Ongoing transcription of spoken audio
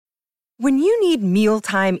When you need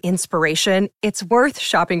mealtime inspiration, it's worth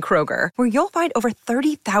shopping Kroger, where you'll find over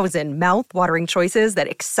 30,000 mouth-watering choices that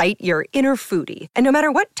excite your inner foodie. And no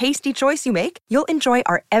matter what tasty choice you make, you'll enjoy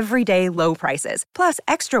our everyday low prices, plus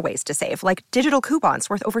extra ways to save, like digital coupons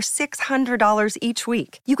worth over $600 each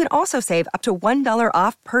week. You can also save up to $1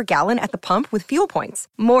 off per gallon at the pump with fuel points.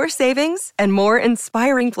 More savings and more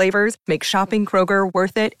inspiring flavors make shopping Kroger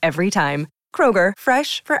worth it every time. Kroger,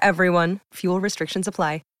 fresh for everyone. Fuel restrictions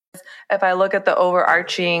apply. If I look at the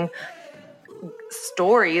overarching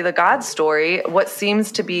story, the God story, what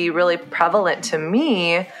seems to be really prevalent to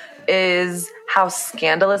me is how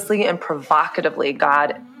scandalously and provocatively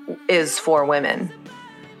God is for women.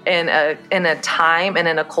 In a time and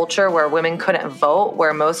in a culture where women couldn't vote,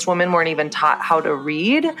 where most women weren't even taught how to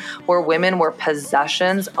read, where women were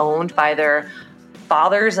possessions owned by their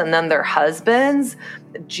fathers and then their husbands,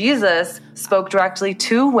 Jesus spoke directly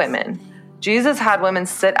to women. Jesus had women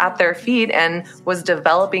sit at their feet and was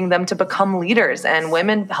developing them to become leaders, and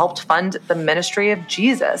women helped fund the ministry of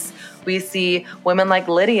Jesus. We see women like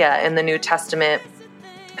Lydia in the New Testament,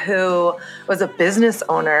 who was a business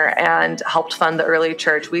owner and helped fund the early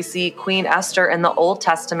church. We see Queen Esther in the Old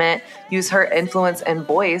Testament use her influence and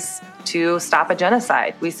voice to stop a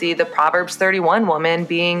genocide. We see the Proverbs 31 woman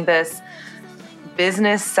being this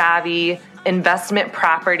business savvy, investment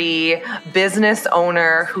property business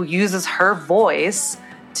owner who uses her voice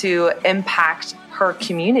to impact her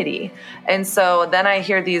community. And so then I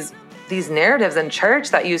hear these narratives in church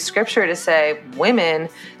that use scripture to say, women,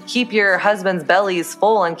 keep your husband's bellies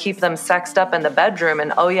full and keep them sexed up in the bedroom,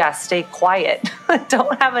 and oh yeah, stay quiet.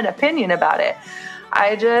 Don't have an opinion about it.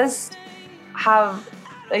 I just have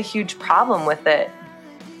a huge problem with it.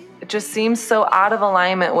 It just seems so out of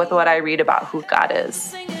alignment with what I read about who God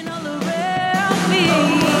is.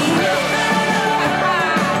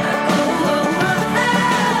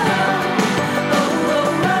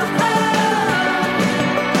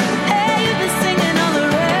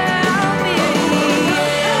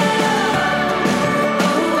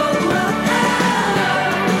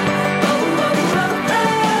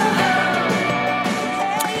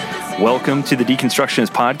 Welcome to the Deconstructionist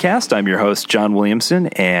Podcast. I'm your host, John Williamson,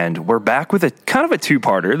 and we're back with a kind of a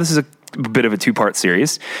two-parter. This is a bit of a two-part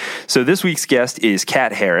series. So this week's guest is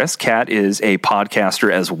Kat Harris. Kat is a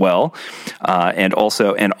podcaster as well, and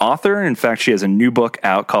also an author. In fact, she has a new book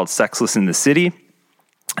out called Sexless in the City.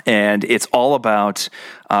 And it's all about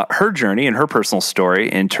her journey and her personal story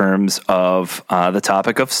in terms of the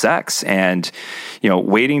topic of sex and,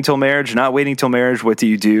 waiting till marriage, not waiting till marriage. What do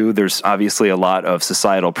you do? There's obviously a lot of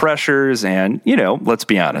societal pressures and, let's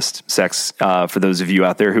be honest, sex, for those of you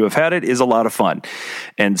out there who have had it, is a lot of fun.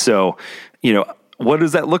 And so, what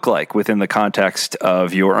does that look like within the context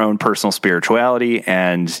of your own personal spirituality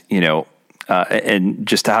and, and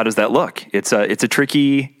just how does that look? It's a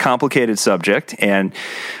tricky, complicated subject, and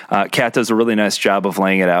Kat does a really nice job of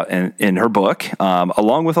laying it out in her book,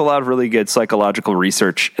 along with a lot of really good psychological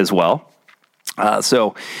research as well.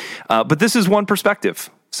 But this is one perspective.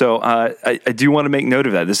 So I do want to make note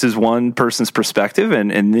of that. This is one person's perspective,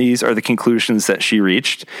 and these are the conclusions that she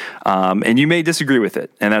reached. And you may disagree with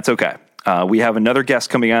it, and that's okay. We have another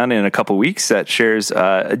guest coming on in a couple weeks that shares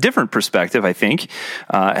a different perspective, I think,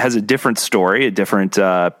 has a different story, a different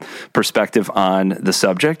perspective on the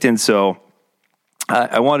subject. And so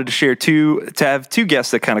I wanted to have two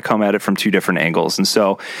guests that kind of come at it from two different angles. And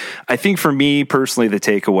so I think for me personally, the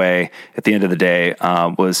takeaway at the end of the day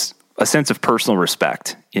was a sense of personal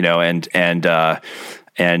respect, and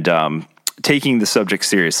taking the subject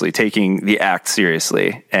seriously, taking the act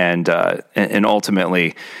seriously, and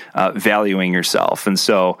ultimately valuing yourself. And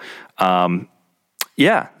so,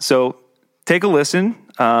 so take a listen,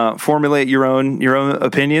 formulate your own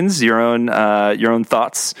opinions, your own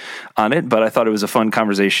thoughts on it. But I thought it was a fun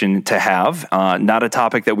conversation to have, not a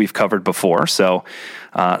topic that we've covered before. So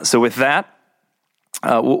with that,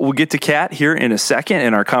 we'll get to Kat here in a second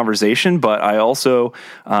in our conversation, but I also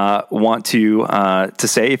want to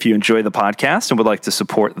say, if you enjoy the podcast and would like to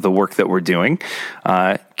support the work that we're doing,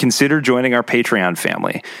 consider joining our Patreon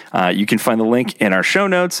family. You can find the link in our show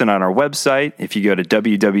notes and on our website. If you go to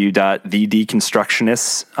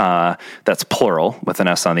www.thedeconstructionists, that's plural with an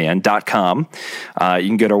S on the end, .com, you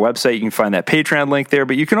can go to our website. You can find that Patreon link there,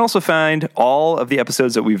 but you can also find all of the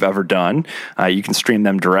episodes that we've ever done. You can stream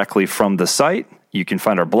them directly from the site. You can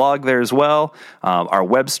find our blog there as well. Our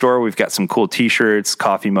web store, we've got some cool t-shirts,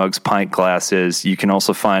 coffee mugs, pint glasses. You can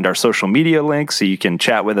also find our social media links, so you can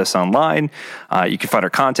chat with us online. You can find our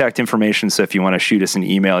contact information, so if you want to shoot us an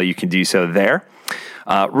email, you can do so there.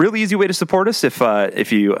 Really easy way to support us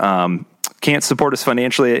if you can't support us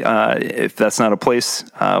financially, if that's not a place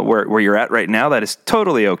where you're at right now, that is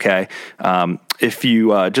totally okay. If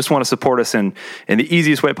you just want to support us in the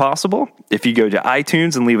easiest way possible, if you go to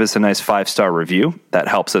iTunes and leave us a nice 5-star review, that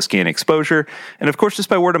helps us gain exposure. And of course, just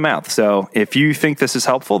by word of mouth. So if you think this is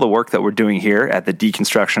helpful, the work that we're doing here at the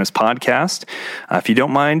Deconstructionist Podcast, if you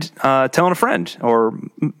don't mind telling a friend or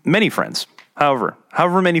many friends,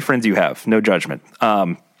 however many friends you have, no judgment.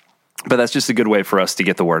 But that's just a good way for us to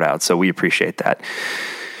get the word out. So we appreciate that.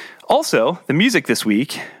 Also, the music this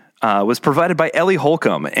week was provided by Ellie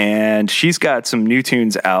Holcomb, and she's got some new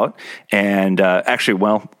tunes out, and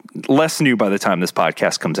less new by the time this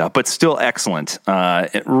podcast comes out, but still excellent.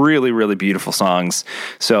 Really, really beautiful songs.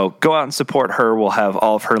 So go out and support her. We'll have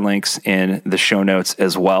all of her links in the show notes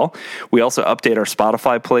as well. We also update our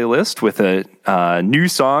Spotify playlist with a new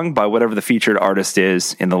song by whatever the featured artist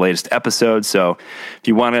is in the latest episode. So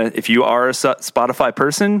if you are a Spotify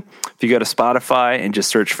person, if you go to Spotify and just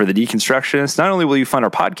search for The Deconstructionist, not only will you find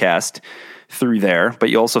our podcast through there, but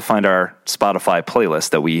you also find our Spotify playlist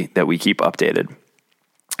that we keep updated.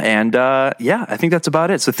 And I think that's about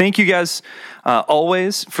it. So thank you guys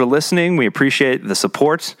always for listening. We appreciate the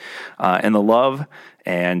support and the love,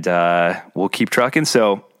 and we'll keep trucking.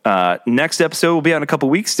 So next episode will be out in a couple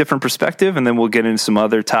weeks, different perspective, and then we'll get into some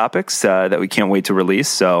other topics that we can't wait to release.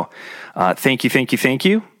 So thank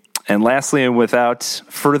you. And lastly, and without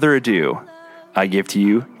further ado, I give to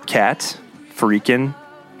you Kat freaking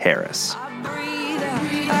Harris.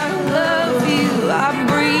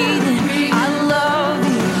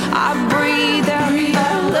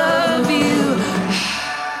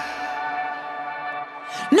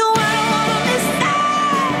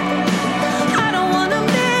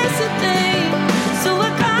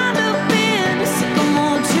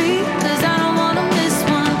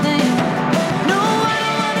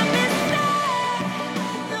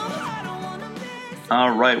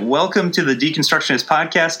 All right. Welcome to the Deconstructionist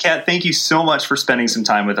Podcast. Kat, thank you so much for spending some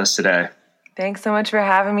time with us today. Thanks so much for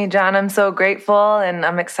having me, John. I'm so grateful, and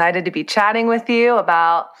I'm excited to be chatting with you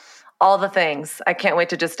about all the things. I can't wait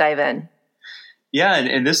to just dive in. Yeah,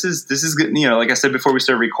 and this is good. Like I said before we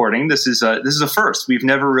started recording, this is a first. We've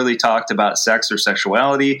never really talked about sex or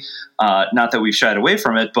sexuality. Not that we've shied away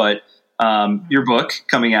from it, but your book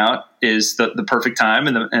coming out is the perfect time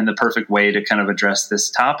and the perfect way to kind of address this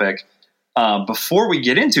topic. Before we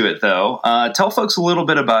get into it, though, tell folks a little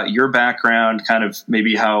bit about your background, kind of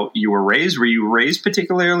maybe how you were raised. Were you raised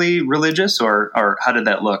particularly religious, or how did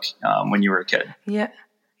that look when you were a kid?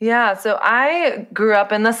 Yeah. So I grew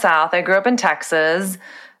up in the South. I grew up in Texas.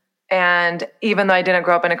 And even though I didn't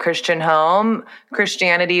grow up in a Christian home,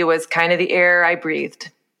 Christianity was kind of the air I breathed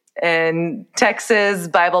in Texas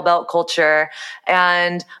Bible Belt culture.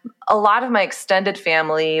 And a lot of my extended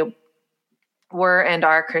family were and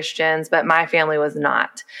are Christians, but my family was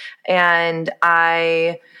not. And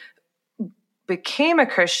I became a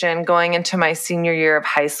Christian going into my senior year of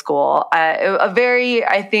high school. A very,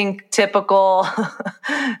 I think, typical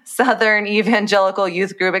Southern evangelical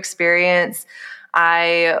youth group experience.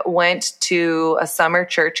 I went to a summer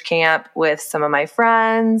church camp with some of my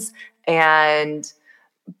friends, and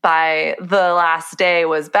by the last day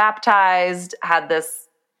was baptized, had this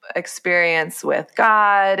experience with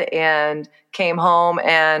God, and came home,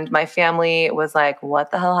 and my family was like,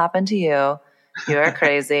 "What the hell happened to you? You are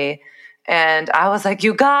crazy." And I was like,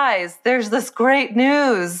 "You guys, there's this great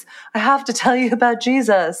news. I have to tell you about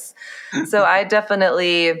Jesus." So I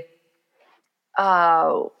definitely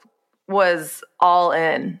was all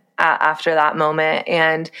in after that moment.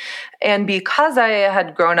 And because I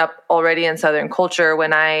had grown up already in Southern culture,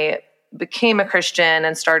 when I became a Christian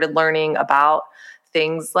and started learning about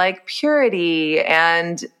things like purity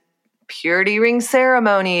and purity ring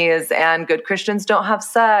ceremonies and good Christians don't have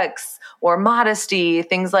sex or modesty,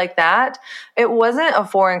 things like that, it wasn't a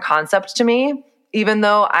foreign concept to me. Even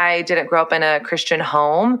though I didn't grow up in a Christian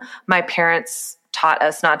home, my parents taught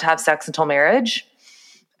us not to have sex until marriage.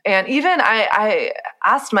 And even I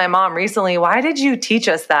asked my mom recently, why did you teach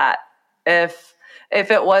us that if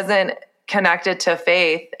it wasn't connected to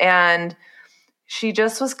faith? And she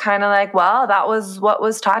just was kind of like, well, that was what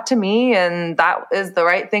was taught to me, and that is the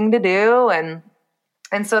right thing to do. And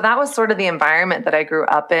so that was sort of the environment that I grew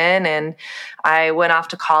up in. And I went off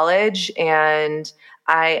to college, and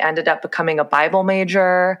I ended up becoming a Bible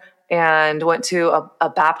major and went to a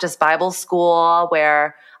Baptist Bible school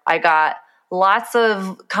where I got lots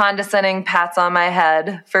of condescending pats on my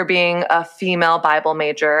head for being a female Bible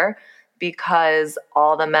major, because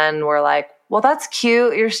all the men were like, "Well, that's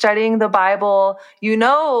cute. You're studying the Bible. You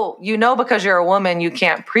know, because you're a woman, you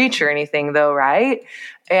can't preach or anything though, right?"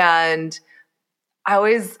 And I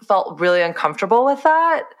always felt really uncomfortable with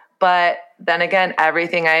that. But then again,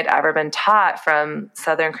 everything I had ever been taught from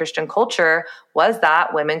Southern Christian culture was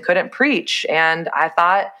that women couldn't preach. And I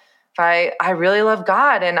thought, if I really love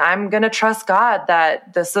God and I'm going to trust God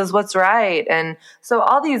that this is what's right. And so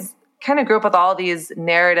all these kind of grew up with all these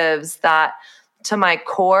narratives that to my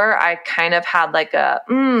core, I kind of had like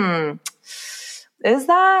is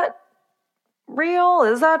that real?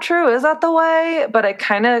 Is that true? Is that the way? But I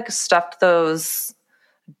kind of stuffed those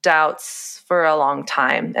doubts for a long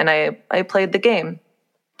time. And I played the game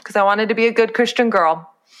because I wanted to be a good Christian girl.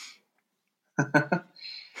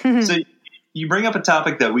 So you bring up a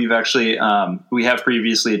topic that we've actually, we have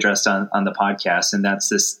previously addressed on the podcast, and that's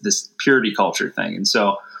this purity culture thing. And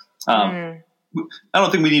so I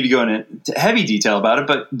don't think we need to go into heavy detail about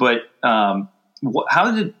it, but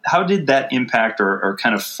how did that impact or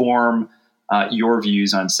kind of form your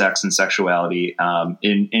views on sex and sexuality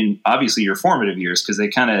in obviously your formative years? Because they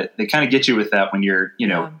kind of get you with that when you're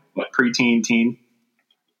preteen, teen.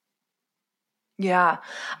 Yeah,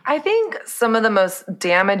 I think some of the most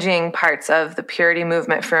damaging parts of the purity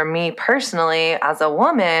movement for me personally as a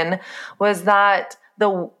woman was that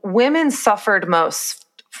the women suffered most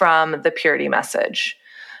from the purity message.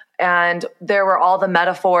 And there were all the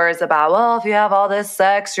metaphors about, well, if you have all this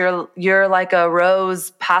sex, you're like a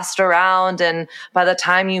rose passed around. And by the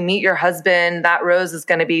time you meet your husband, that rose is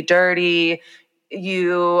going to be dirty.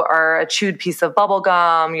 You are a chewed piece of bubble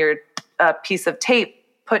gum. You're a piece of tape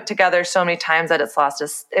put together so many times that it's lost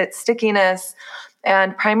its stickiness.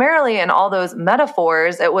 And primarily in all those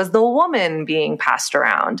metaphors, it was the woman being passed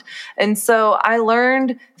around. And so I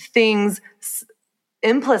learned things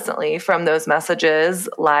implicitly from those messages,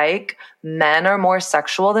 like men are more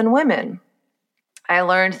sexual than women. I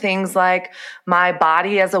learned things like my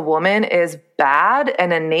body as a woman is bad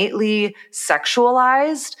and innately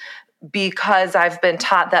sexualized because I've been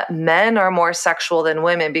taught that men are more sexual than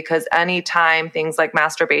women, because anytime things like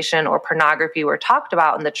masturbation or pornography were talked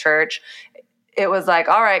about in the church, it was like,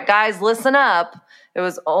 all right, guys, listen up. It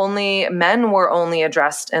was only men were only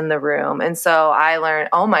addressed in the room. And so I learned,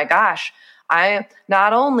 oh my gosh, I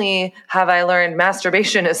not only have I learned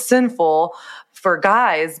masturbation is sinful for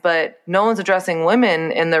guys, but no one's addressing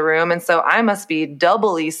women in the room. And so I must be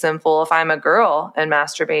doubly sinful if I'm a girl and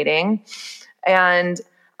masturbating. And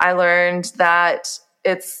I learned that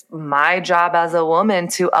it's my job as a woman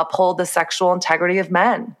to uphold the sexual integrity of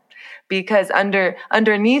men. Because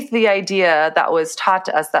underneath the idea that was taught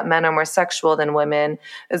to us that men are more sexual than women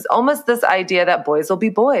is almost this idea that boys will be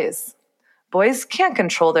boys. Boys can't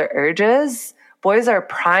control their urges. Boys are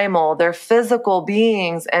primal. They're physical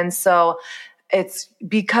beings. And so it's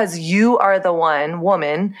because you are the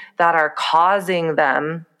woman, that are causing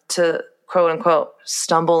them to, quote unquote,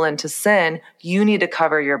 stumble into sin. You need to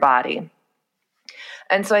cover your body.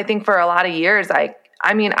 And so I think for a lot of years,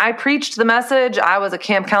 I preached the message. I was a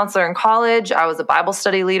camp counselor in college. I was a Bible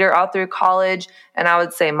study leader all through college. And I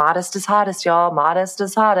would say, modest is hottest, y'all. Modest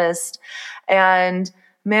is hottest. And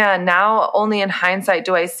man, now only in hindsight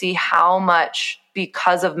do I see how much,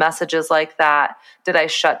 because of messages like that, did I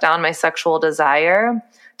shut down my sexual desire?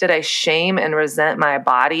 Did I shame and resent my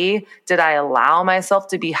body? Did I allow myself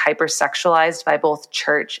to be hypersexualized by both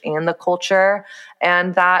church and the culture?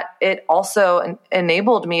 And that it also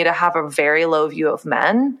enabled me to have a very low view of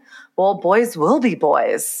men. Well, boys will be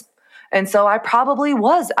boys. And so I probably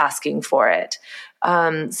was asking for it.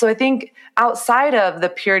 So I think outside of the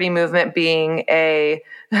purity movement being a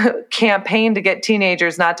campaign to get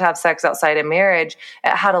teenagers not to have sex outside of marriage,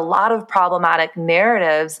 it had a lot of problematic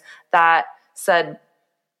narratives that said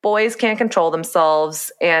boys can't control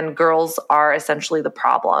themselves and girls are essentially the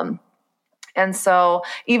problem. And so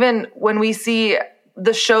even when we see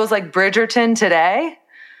the shows like Bridgerton today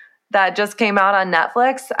that just came out on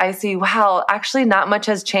Netflix, I see, wow, actually not much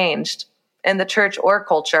has changed in the church or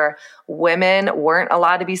culture. Women weren't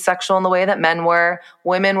allowed to be sexual in the way that men were.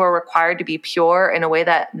 Women were required to be pure in a way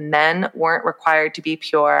that men weren't required to be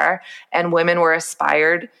pure. And women were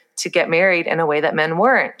aspired to get married in a way that men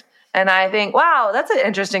weren't. And I think, wow, that's an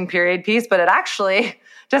interesting period piece, but it actually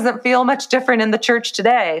doesn't feel much different in the church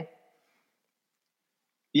today.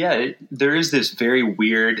 Yeah, there is this very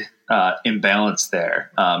weird imbalance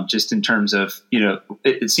there, just in terms of,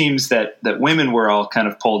 it seems that women were all kind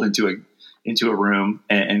of pulled into a room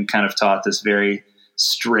and kind of taught this very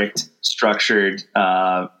strict, structured,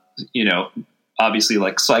 obviously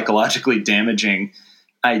like psychologically damaging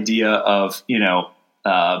idea of,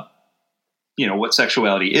 what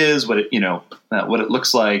sexuality is, what it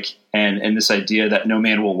looks like, and this idea that no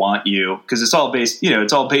man will want you, because it's all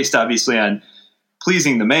based obviously on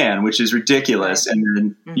pleasing the man, which is ridiculous. And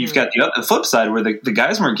then you've got the flip side where the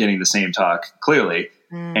guys weren't getting the same talk, clearly.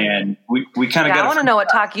 And we kind of got I want to know what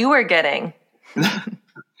talk you were getting.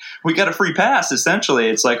 We got a free pass, essentially.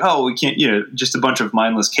 It's like, oh, we can't, just a bunch of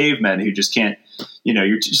mindless cavemen who just can't,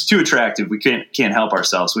 you're just too attractive. We can't help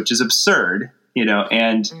ourselves, which is absurd,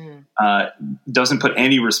 and doesn't put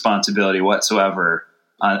any responsibility whatsoever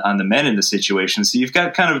on the men in the situation. So you've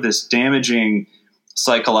got kind of this damaging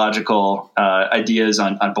psychological ideas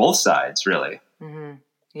on both sides, really. Mm-hmm.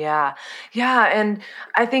 Yeah. Yeah. And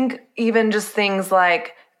I think even just things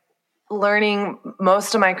like learning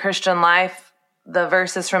most of my Christian life, the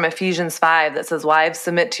verses from Ephesians 5 that says, wives,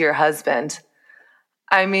 submit to your husband.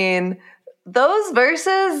 I mean, those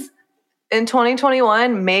verses in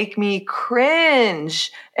 2021 make me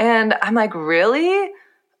cringe. And I'm like, really?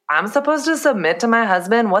 I'm supposed to submit to my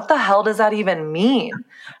husband? What the hell does that even mean?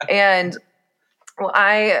 And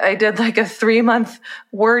I did like a 3-month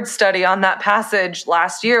word study on that passage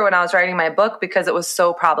last year when I was writing my book because it was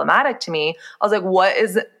so problematic to me. I was like, what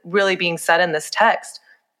is really being said in this text?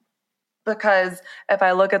 Because if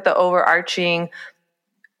I look at the overarching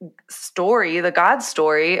story, the God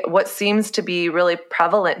story, what seems to be really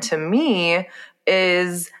prevalent to me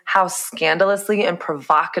is how scandalously and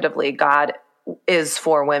provocatively God is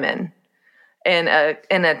for women. In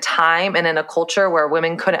a time and in a culture where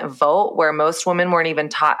women couldn't vote, where most women weren't even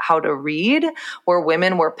taught how to read, where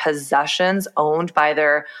women were possessions owned by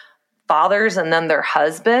their fathers and then their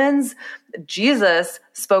husbands, Jesus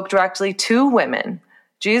spoke directly to women.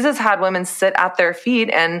 Jesus had women sit at their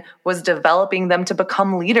feet and was developing them to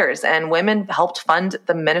become leaders, and women helped fund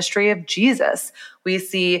the ministry of Jesus. We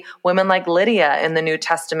see women like Lydia in the New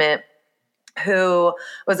Testament, who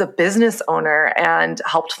was a business owner and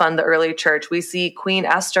helped fund the early church. We see Queen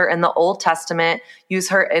Esther in the Old Testament use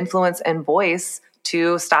her influence and voice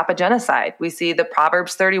to stop a genocide. We see the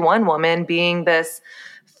Proverbs 31 woman being this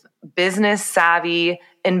business savvy,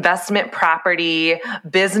 investment property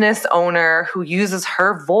business owner who uses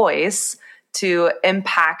her voice to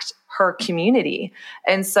impact her community.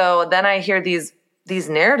 And so then I hear these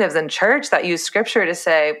narratives in church that use scripture to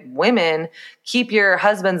say, women, keep your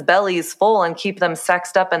husband's bellies full and keep them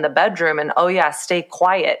sexed up in the bedroom. And oh yeah, stay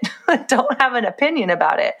quiet. Don't have an opinion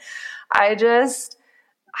about it. I just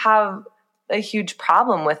have a huge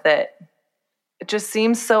problem with it. It just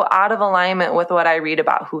seems so out of alignment with what I read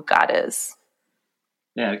about who God is.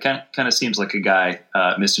 Yeah, it kind of seems like a guy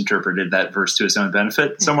misinterpreted that verse to his own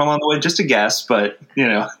benefit somewhere along the way. Just a guess, but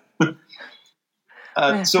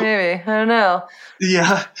So maybe, I don't know.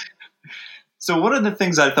 Yeah. So one of the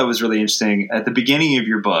things I thought was really interesting at the beginning of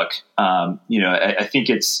your book, I think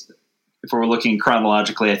it's, if we're looking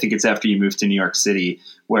chronologically, I think it's after you moved to New York City,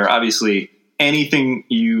 where obviously anything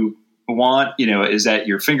you want, is at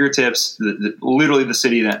your fingertips, literally the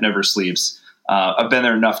city that never sleeps. I've been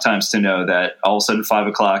there enough times to know that all of a sudden 5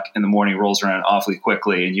 o'clock in the morning rolls around awfully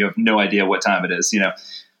quickly and you have no idea what time it is,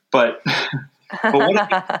 but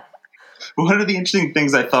one of the interesting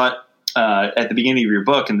things I thought at the beginning of your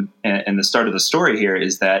book and the start of the story here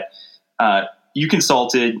is that you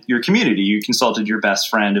consulted your community, you consulted your best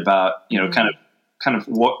friend about, kind of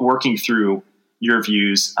working through your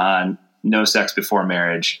views on no sex before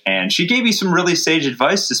marriage. And she gave you some really sage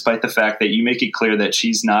advice, despite the fact that you make it clear that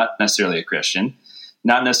she's not necessarily a Christian,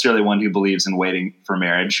 not necessarily one who believes in waiting for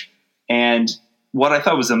marriage. And what I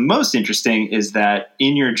thought was the most interesting is that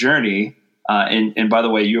in your journey, and by the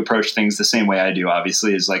way, you approach things the same way I do,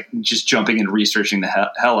 obviously, is like just jumping and researching the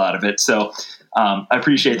hell out of it. So I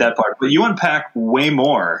appreciate that part. But you unpack way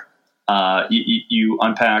more. You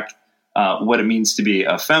unpack what it means to be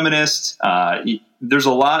a feminist. There's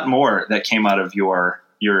a lot more that came out of your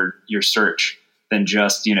search than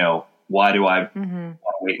just, why do I want to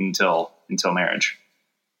wait until marriage?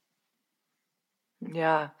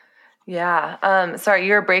 Yeah. Yeah. Sorry,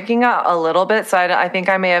 you were breaking out a little bit, so I think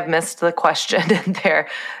I may have missed the question in there.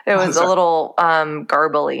 It was a little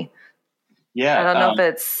garbly. Yeah. I don't know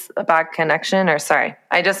if it's a bad connection or sorry.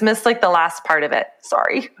 I just missed like the last part of it.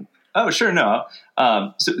 Sorry. Oh, sure. No.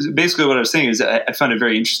 So basically what I was saying is I found it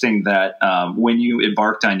very interesting that when you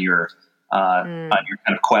embarked on your kind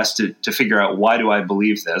of quest to figure out, why do I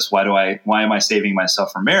believe this? Why am I saving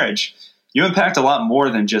myself from marriage? You unpacked a lot more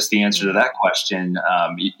than just the answer to that question.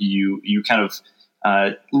 You kind of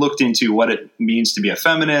looked into what it means to be a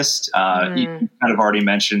feminist. You kind of already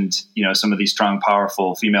mentioned, some of these strong,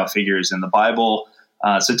 powerful female figures in the Bible.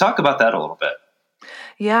 So talk about that a little bit.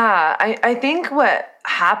 Yeah, I think what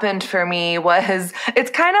happened for me was,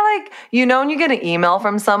 it's kind of like, when you get an email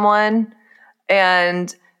from someone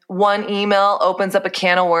and one email opens up a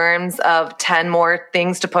can of worms of 10 more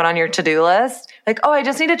things to put on your to-do list. Like, oh, I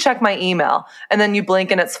just need to check my email. And then you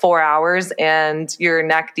blink and it's 4 hours and you're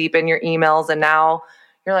neck deep in your emails. And now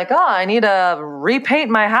you're like, oh, I need to repaint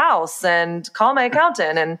my house and call my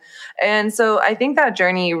accountant. And so I think that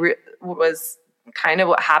journey was kind of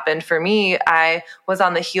what happened for me. I was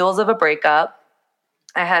on the heels of a breakup.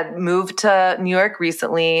 I had moved to New York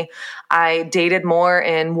recently. I dated more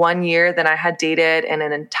in 1 year than I had dated in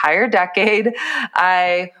an entire decade.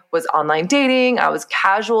 I was online dating. I was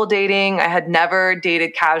casual dating. I had never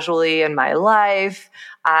dated casually in my life.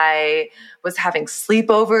 I was having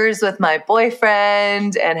sleepovers with my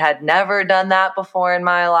boyfriend and had never done that before in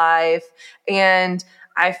my life. And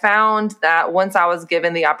I found that once I was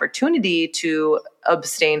given the opportunity to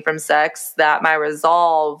abstain from sex, that my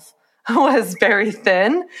resolve was very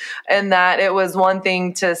thin, and that it was one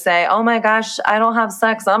thing to say, oh my gosh, I don't have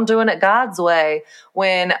sex, I'm doing it God's way,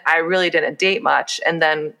 when I really didn't date much. And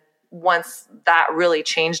then once that really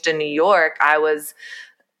changed in New York, I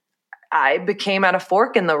became at a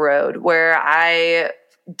fork in the road where I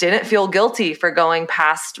didn't feel guilty for going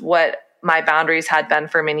past what my boundaries had been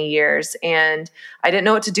for many years. And I didn't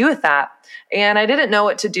know what to do with that. And I didn't know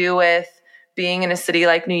what to do with being in a city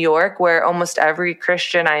like New York, where almost every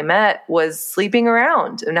Christian I met was sleeping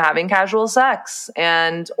around and having casual sex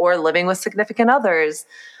or living with significant others.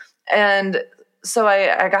 And so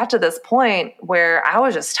I got to this point where I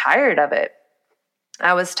was just tired of it.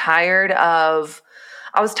 I was tired of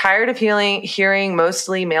hearing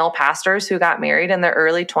mostly male pastors who got married in their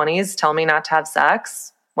early 20s tell me not to have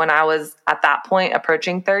sex when I was at that point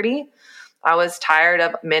approaching 30. I was tired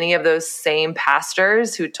of many of those same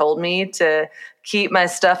pastors who told me to keep my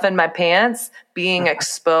stuff in my pants being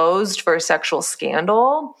exposed for sexual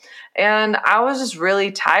scandal. And I was just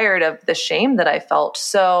really tired of the shame that I felt.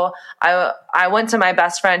 So I went to my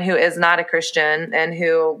best friend, who is not a Christian and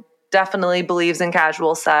who definitely believes in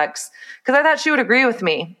casual sex, because I thought she would agree with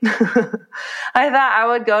me. I thought I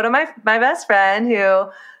would go to my best friend who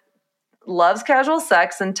loves casual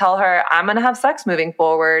sex and tell her I'm going to have sex moving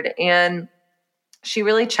forward. And she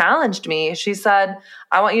really challenged me. She said,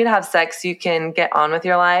 I want you to have sex so you can get on with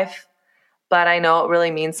your life, but I know it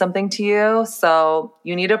really means something to you. So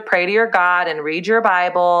you need to pray to your God and read your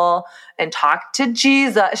Bible and talk to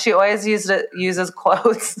Jesus. She always uses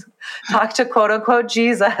quotes, talk to quote unquote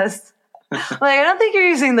Jesus. Like, I don't think you're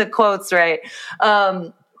using the quotes right.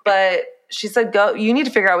 But she said, you need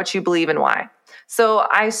to figure out what you believe and why. So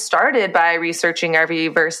I started by researching every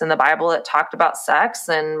verse in the Bible that talked about sex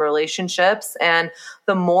and relationships. And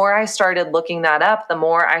the more I started looking that up, the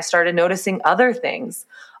more I started noticing other things.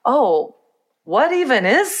 Oh, what even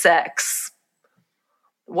is sex?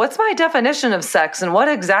 What's my definition of sex, and what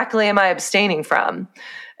exactly am I abstaining from?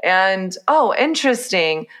 And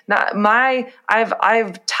interesting.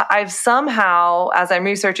 I've somehow, as I'm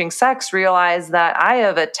researching sex, realized that I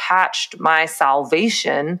have attached my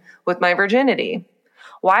salvation with my virginity.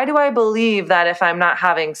 Why do I believe that if I'm not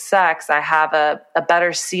having sex, I have a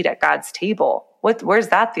better seat at God's table? Where's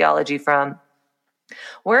that theology from?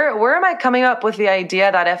 Where am I coming up with the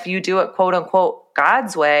idea that if you do it quote unquote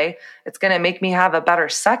God's way, it's going to make me have a better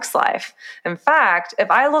sex life? In fact, if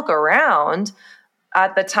I look around,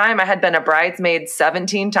 at the time I had been a bridesmaid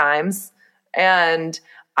 17 times, and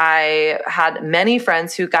I had many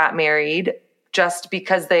friends who got married just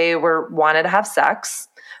because they wanted to have sex.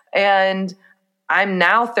 And I'm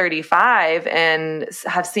now 35 and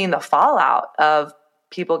have seen the fallout of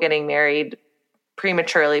people getting married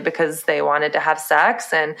prematurely because they wanted to have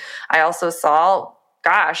sex. And I also saw,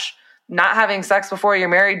 not having sex before you're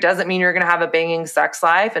married doesn't mean you're going to have a banging sex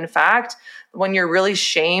life. In fact, when you're really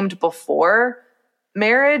shamed before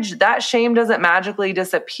marriage, that shame doesn't magically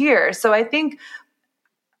disappear. So I think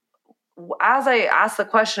as I asked the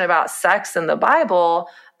question about sex in the Bible,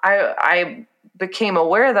 I became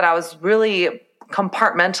aware that I was really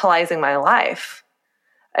compartmentalizing my life.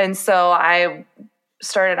 And so I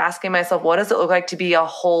started asking myself, what does it look like to be a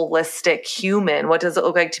holistic human? What does it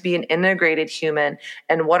look like to be an integrated human?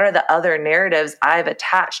 And what are the other narratives I've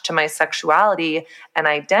attached to my sexuality and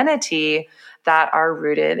identity that are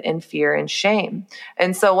rooted in fear and shame?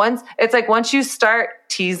 And so once you start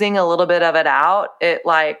teasing a little bit of it out, it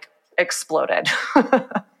like exploded.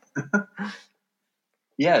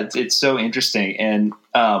 Yeah, it's so interesting. And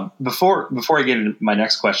before I get into my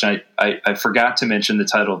next question, I forgot to mention the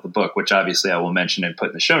title of the book, which obviously I will mention and put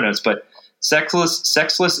in the show notes. But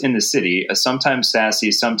Sexless in the City, a sometimes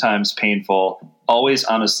sassy, sometimes painful, always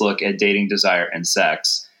honest look at dating, desire, and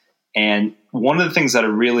sex. And one of the things that I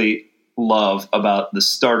really love about the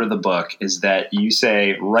start of the book is that you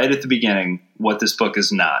say right at the beginning what this book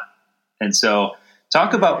is not. And so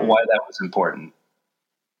talk about why that was important.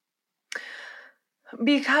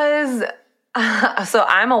 Because so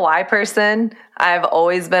I'm a Y person. I've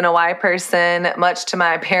always been a Y person, much to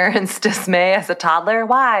my parents' dismay as a toddler.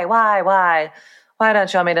 Why? Why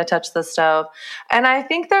don't you want me to touch the stove? And I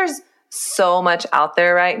think there's so much out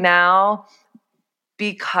there right now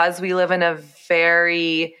because we live in a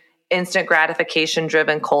very instant gratification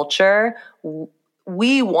driven culture.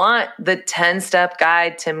 We want the 10-step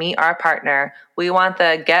guide to meet our partner. We want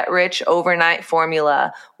the get rich overnight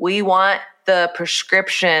formula. We want the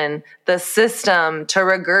prescription, the system to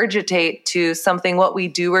regurgitate to something what we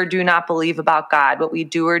do or do not believe about God, what we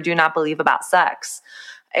do or do not believe about sex.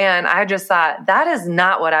 And I just thought, that is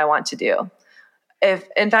not what I want to do. If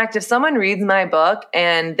someone reads my book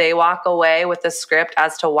and they walk away with the script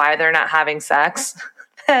as to why they're not having sex,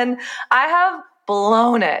 then I have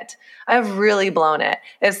blown it. I've really blown it.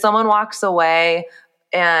 If someone walks away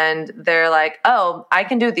and they're like, oh, I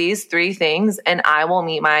can do these 3 things and I will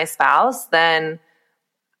meet my spouse, then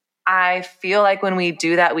I feel like when we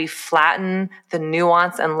do that, we flatten the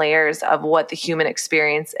nuance and layers of what the human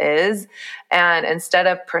experience is. And instead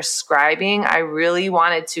of prescribing, I really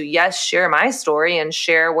wanted to, yes, share my story and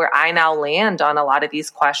share where I now land on a lot of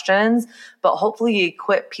these questions, but hopefully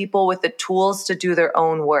equip people with the tools to do their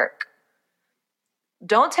own work.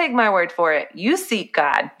 Don't take my word for it. You seek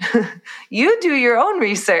God. You do your own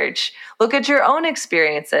research. Look at your own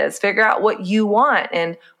experiences. Figure out what you want.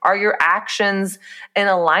 And are your actions in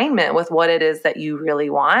alignment with what it is that you really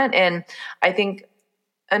want? And I think,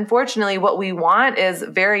 unfortunately, what we want is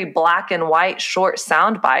very black and white, short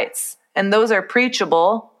sound bites. And those are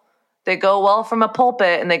preachable. They go well from a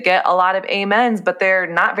pulpit and they get a lot of amens, but they're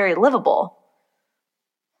not very livable.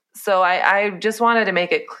 So I just wanted to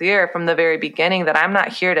make it clear from the very beginning that I'm not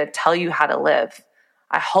here to tell you how to live.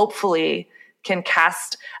 I hopefully can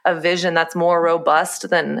cast a vision that's more robust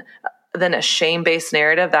than a shame-based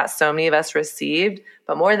narrative that so many of us received.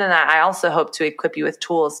 But more than that, I also hope to equip you with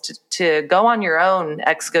tools to go on your own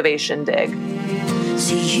excavation dig.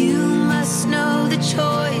 So you must know the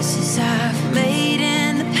choices I've made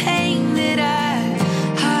and the pain that I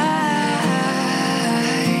hide.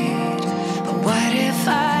 But what if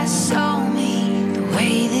I saw me the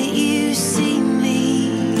way that you see me?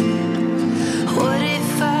 What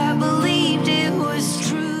if I believed it was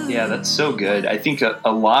true? Yeah, that's so good. I think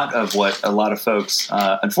a lot of what a lot of folks,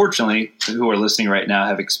 unfortunately, who are listening right now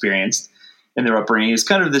have experienced in their upbringing is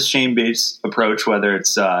kind of this shame-based approach, whether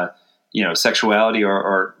it's sexuality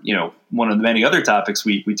or one of the many other topics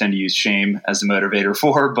we tend to use shame as a motivator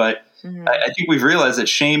for. But I think we've realized that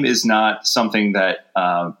shame is not something that,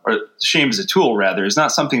 or shame as a tool rather, is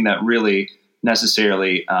not something that really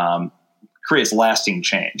necessarily creates lasting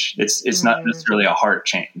change. It's not necessarily a heart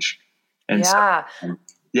change. And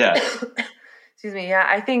Excuse me. Yeah,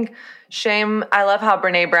 I think shame, I love how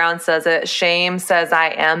Brene Brown says it. Shame says I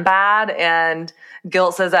am bad and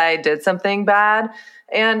guilt says I did something bad.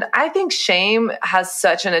 And I think shame has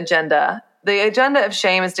such an agenda. The agenda of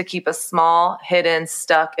shame is to keep us small, hidden,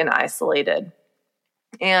 stuck, and isolated.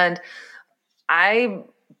 And I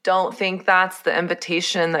don't think that's the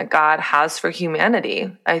invitation that God has for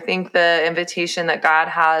humanity. I think the invitation that God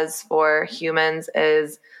has for humans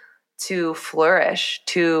is to flourish,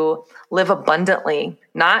 to live abundantly,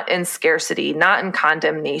 not in scarcity, not in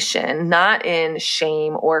condemnation, not in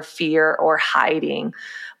shame or fear or hiding,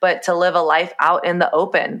 but to live a life out in the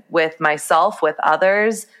open with myself, with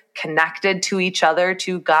others, connected to each other,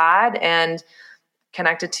 to God, and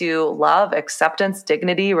connected to love, acceptance,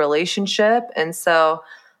 dignity, relationship. And so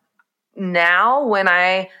now when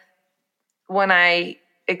I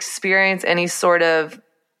experience any sort of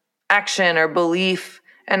action or belief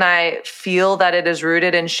and I feel that it is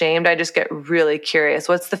rooted in shame, I just get really curious.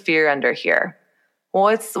 What's the fear under here?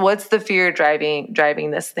 What's the fear driving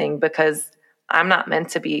this thing? Because I'm not meant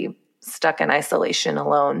to be stuck in isolation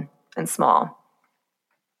alone and small.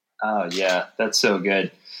 Oh yeah, that's so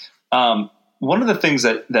good. One of the things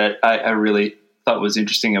that I really thought was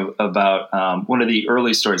interesting about one of the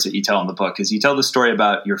early stories that you tell in the book is you tell the story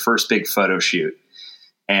about your first big photo shoot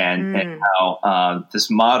and how this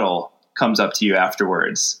model comes up to you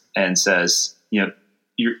afterwards and says,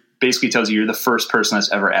 you're basically tells you you're the first person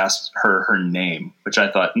that's ever asked her name, which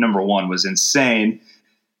I thought, number one, was insane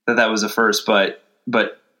that was a first, but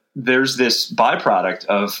there's this byproduct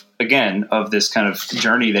of this kind of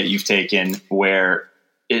journey that you've taken where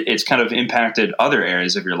it's kind of impacted other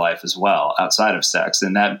areas of your life as well outside of sex.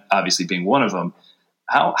 And that obviously being one of them.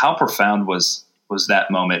 How profound was was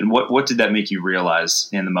that moment? And what did that make you realize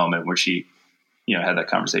in the moment where she, had that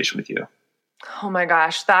conversation with you? Oh my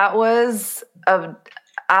gosh, that was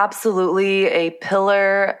absolutely a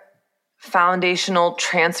pillar, foundational,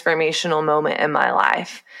 transformational moment in my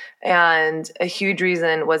life. And a huge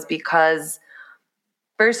reason was because,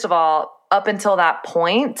 first of all, up until that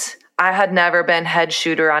point, I had never been head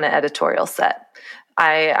shooter on an editorial set.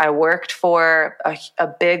 I worked for a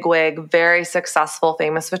bigwig, very successful,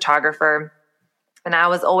 famous photographer. And I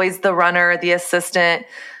was always the runner, the assistant,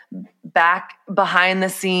 back behind the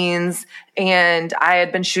scenes. And I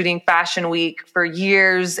had been shooting Fashion Week for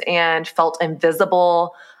years and felt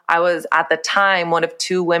invisible. I was at the time one of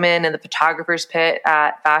 2 women in the photographer's pit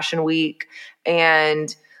at Fashion Week.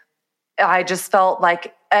 And I just felt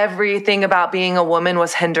like everything about being a woman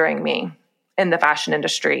was hindering me in the fashion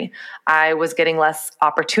industry. I was getting less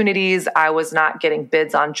opportunities. I was not getting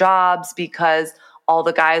bids on jobs because all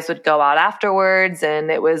the guys would go out afterwards,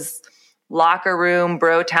 and it was locker room,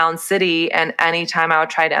 bro town city. And anytime I would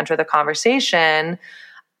try to enter the conversation,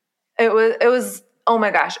 it was, oh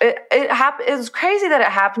my gosh, it happened. It was crazy that it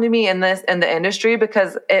happened to me in the industry,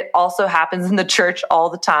 because it also happens in the church all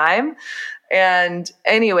the time. And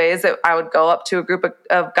anyways, I would go up to a group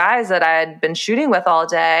of guys that I had been shooting with all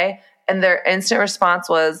day, and their instant response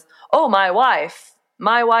was, "Oh, my wife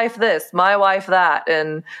this, my wife that,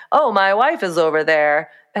 and oh, my wife is over there."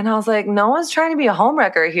 And I was like, no one's trying to be a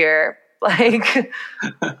homewrecker here. Like,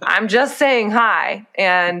 I'm just saying hi,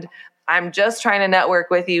 and I'm just trying to network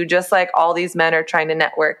with you, just like all these men are trying to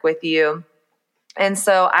network with you. And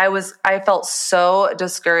so I felt so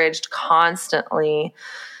discouraged constantly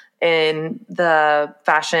in the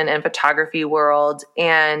fashion and photography world.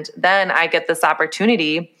 And then I get this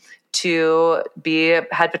opportunity to be a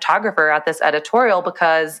head photographer at this editorial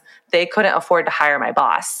because they couldn't afford to hire my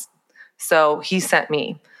boss. So he sent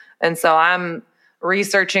me. And so I'm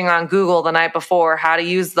researching on Google the night before how to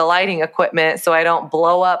use the lighting equipment so I don't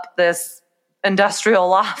blow up this industrial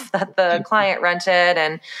loft that the client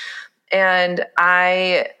rented. And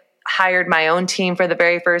I hired my own team for the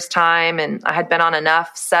very first time. And I had been on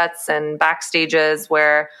enough sets and backstages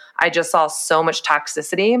where I just saw so much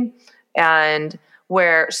toxicity, and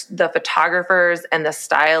where the photographers and the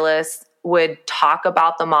stylists would talk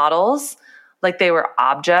about the models like they were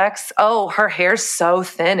objects. Oh, her hair's so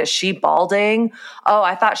thin. Is she balding? Oh,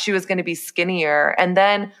 I thought she was going to be skinnier. And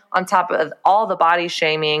then on top of all the body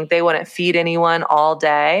shaming, they wouldn't feed anyone all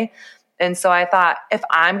day. And so I thought, if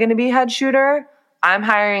I'm going to be head shooter, I'm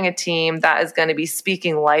hiring a team that is going to be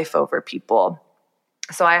speaking life over people.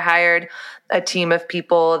 So I hired a team of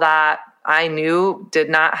people that I knew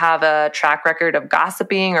did not have a track record of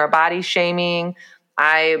gossiping or body shaming.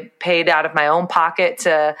 I paid out of my own pocket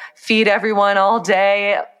to feed everyone all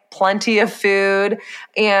day, plenty of food.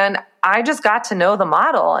 And I just got to know the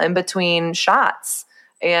model in between shots.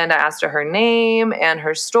 And I asked her name and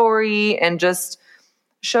her story, and just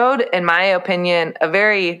showed, in my opinion, a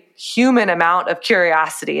very human amount of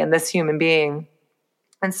curiosity in this human being.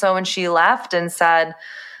 And so when she left and said,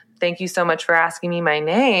 "Thank you so much for asking me my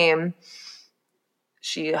name,"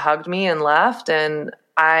 she hugged me and left. And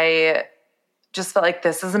I just felt like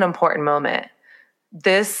this is an important moment.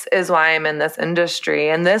 This is why I'm in this industry.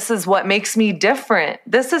 And this is what makes me different.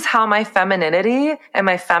 This is how my femininity and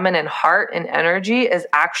my feminine heart and energy is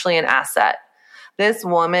actually an asset. This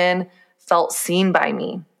woman felt seen by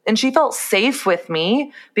me, and she felt safe with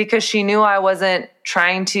me because she knew I wasn't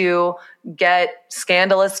trying to get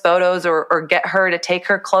scandalous photos or get her to take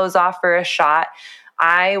her clothes off for a shot.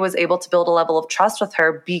 I was able to build a level of trust with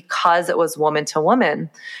her because it was woman to woman.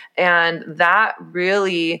 And that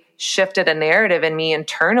really shifted a narrative in me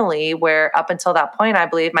internally, where up until that point, I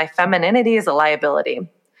believed my femininity is a liability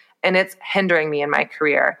and it's hindering me in my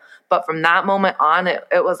career. But from that moment on,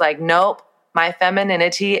 it was like, nope, my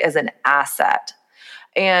femininity is an asset.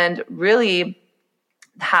 And really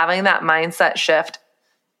having that mindset shift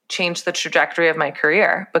changed the trajectory of my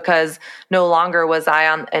career, because no longer was I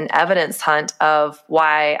on an evidence hunt of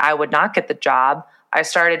why I would not get the job. I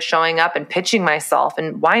started showing up and pitching myself,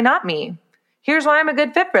 and why not me? Here's why I'm a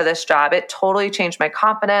good fit for this job. It totally changed my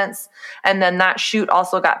confidence. And then that shoot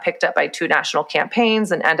also got picked up by 2 national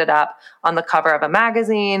campaigns and ended up on the cover of a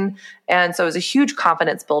magazine. And so it was a huge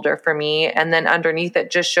confidence builder for me. And then underneath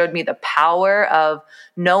it just showed me the power of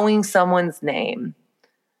knowing someone's name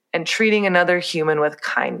and treating another human with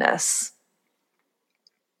kindness.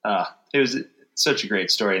 It was such a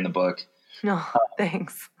great story in the book. No,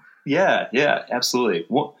 thanks. Yeah, absolutely.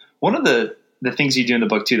 One of the things you do in the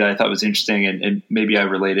book too that I thought was interesting, and maybe I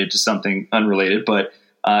related to something unrelated, but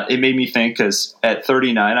it made me think, because at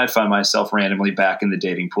 39, I found myself randomly back in the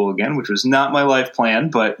dating pool again, which was not my life plan,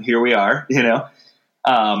 but here we are,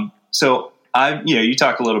 So you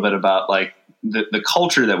talk a little bit about like the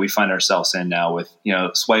culture that we find ourselves in now with,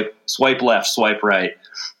 swipe left, swipe right,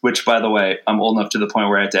 which, by the way, I'm old enough to the point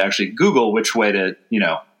where I had to actually Google which way to,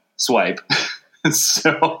 swipe.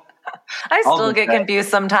 So I still get confused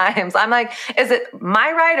sometimes. I'm like, is it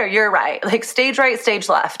my right or your right? Like stage right, stage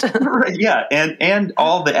left. Right, yeah. And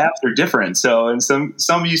all the apps are different. So, and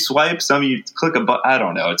some you swipe, some you click a button. I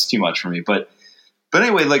don't know. It's too much for me, but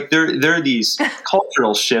anyway, like there are these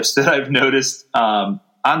cultural shifts that I've noticed, on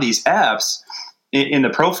these apps in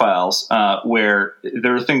the profiles, where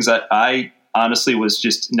there are things that I honestly was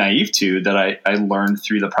just naive to that I learned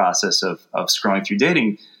through the process of scrolling through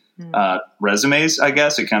dating resumes. I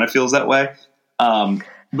guess it kind of feels that way.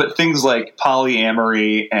 But things like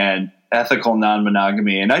polyamory and ethical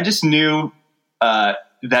non-monogamy. And I just knew that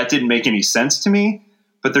didn't make any sense to me.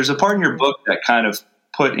 But there's a part in your book that kind of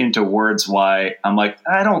put into words why I'm like,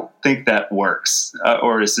 I don't think that works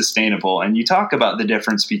or is sustainable. And you talk about the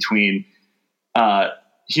difference between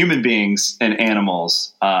human beings and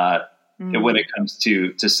animals when it comes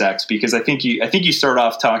to sex, because I think you start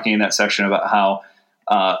off talking in that section about how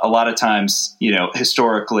a lot of times,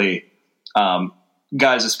 historically,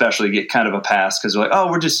 guys especially get kind of a pass because they're like,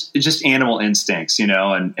 oh, it's just animal instincts, and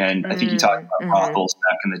I think you talked about brothels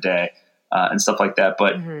back in the day and stuff like that.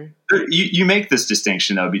 But you make this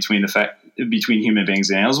distinction though between human beings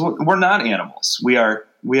and animals. We're not animals. We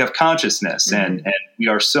have consciousness and we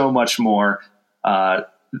are so much more, beyond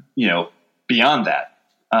that.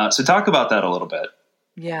 So talk about that a little bit.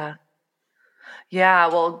 Yeah. Yeah,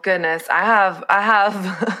 well, goodness, I have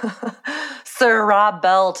Sir Rob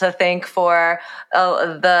Bell to thank for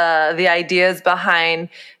the ideas behind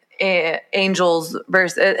angels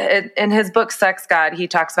versus, in his book Sex God, he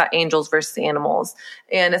talks about angels versus animals.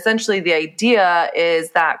 And essentially the idea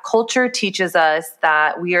is that culture teaches us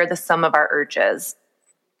that we are the sum of our urges.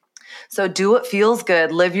 So do what feels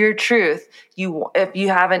good, live your truth. If you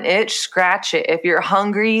have an itch, scratch it. If you're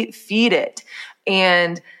hungry, feed it.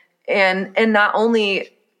 And not only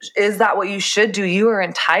is that what you should do, you are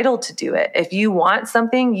entitled to do it. If you want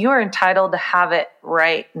something, you are entitled to have it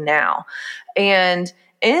right now. And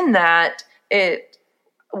in that,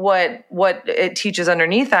 what it teaches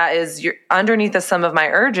underneath that is underneath the sum of my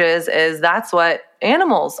urges is that's what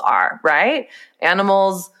animals are, right?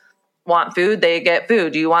 Animals want food, they get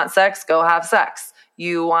food. You want sex, go have sex.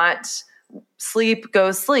 You want sleep,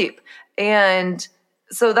 go sleep. And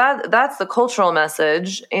so that's the cultural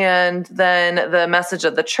message. And then the message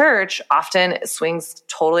of the church often swings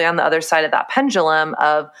totally on the other side of that pendulum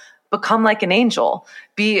of become like an angel.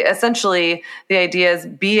 Essentially, the idea is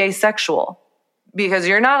be asexual, because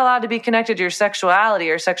you're not allowed to be connected to your sexuality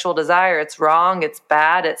or sexual desire. It's wrong. It's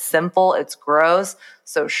bad. It's sinful. It's gross.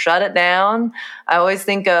 So shut it down. I always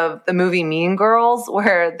think of the movie Mean Girls,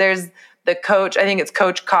 where there's the coach. I think it's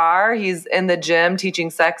Coach Carr. He's in the gym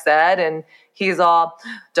teaching sex ed, and he's all,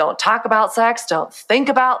 don't talk about sex. Don't think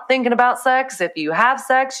about thinking about sex. If you have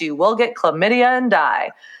sex, you will get chlamydia and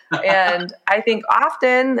die. And I think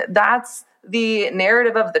often that's the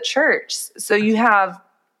narrative of the church. So you have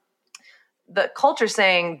the culture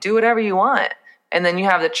saying, do whatever you want. And then you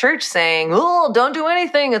have the church saying, oh, don't do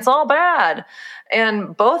anything. It's all bad.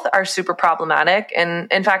 And both are super problematic.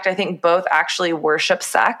 And in fact, I think both actually worship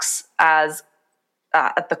sex as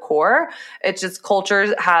at the core. It's just culture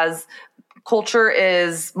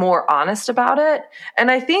is more honest about it.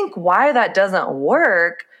 And I think why that doesn't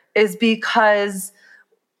work is because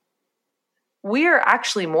we are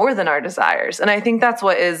actually more than our desires. And I think that's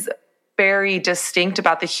what is very distinct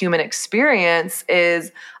about the human experience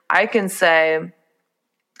is I can say,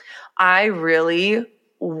 I really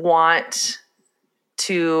want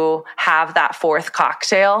to have that fourth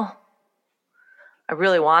cocktail. I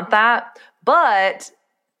really want that, but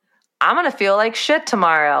I'm going to feel like shit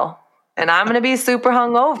tomorrow and I'm going to be super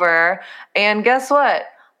hungover. And guess what?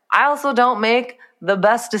 I also don't make the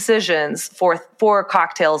best decisions for 4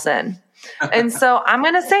 cocktails in. And so I'm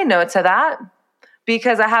going to say no to that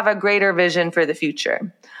because I have a greater vision for the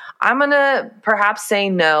future. I'm going to perhaps say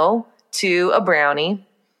no to a brownie.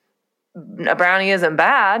 A brownie isn't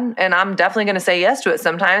bad, and I'm definitely going to say yes to it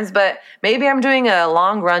sometimes, but maybe I'm doing a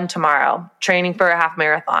long run tomorrow, training for a half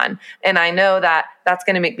marathon, and I know that that's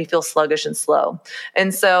going to make me feel sluggish and slow.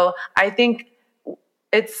 And so I think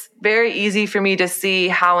it's very easy for me to see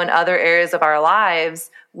how in other areas of our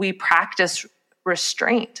lives we practice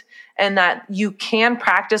restraint, and that you can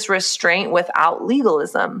practice restraint without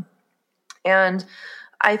legalism. And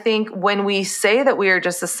I think when we say that we are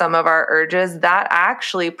just the sum of our urges, that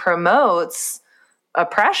actually promotes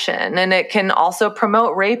oppression, and it can also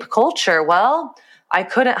promote rape culture. Well, I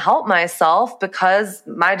couldn't help myself because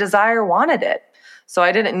my desire wanted it. So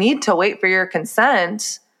I didn't need to wait for your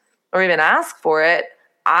consent or even ask for it.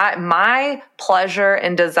 My pleasure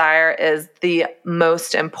and desire is the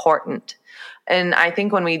most important. And I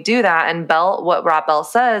think when we do that, and what Rob Bell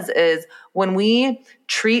says is when we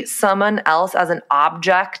treat someone else as an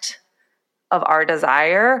object of our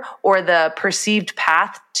desire or the perceived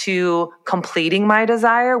path to completing my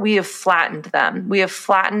desire, we have flattened them. We have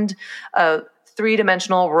flattened a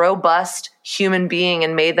three-dimensional, robust human being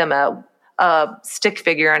and made them a stick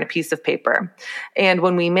figure on a piece of paper. And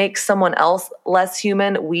when we make someone else less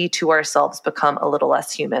human, we to ourselves become a little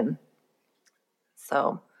less human.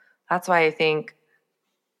 So that's why I think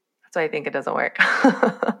it doesn't work.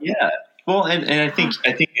 Yeah. Well, and I think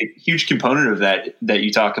a huge component of that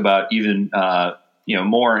you talk about even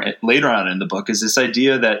more later on in the book is this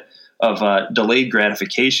idea of delayed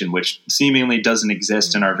gratification, which seemingly doesn't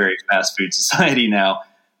exist in our very fast food society now.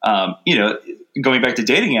 Going back to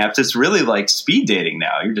dating apps, it's really like speed dating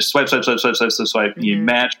now. You're just swipe. Mm-hmm. You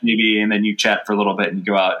match maybe, and then you chat for a little bit and you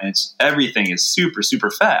go out, and everything is super, super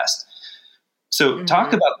fast. So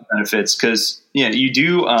talk about the benefits, because you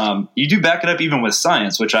do back it up even with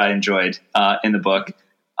science, which I enjoyed in the book.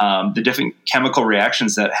 The different chemical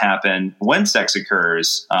reactions that happen when sex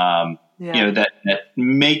occurs, that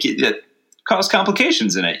cause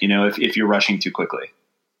complications in it. If you're rushing too quickly.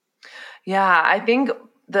 Yeah, I think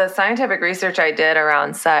the scientific research I did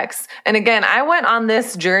around sex, and again, I went on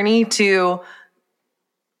this journey to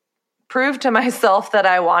prove to myself that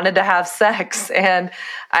I wanted to have sex. And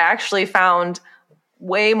I actually found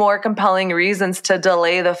way more compelling reasons to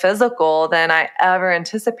delay the physical than I ever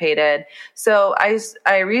anticipated. So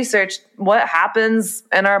I researched what happens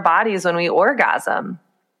in our bodies when we orgasm.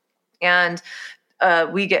 And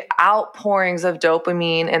we get outpourings of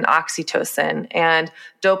dopamine and oxytocin. And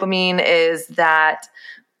dopamine is that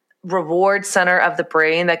reward center of the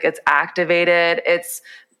brain that gets activated.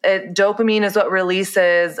 Dopamine is what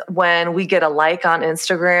releases when we get a like on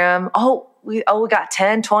Instagram. We got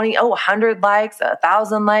 10, 20, 100 likes,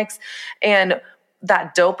 1,000 likes. And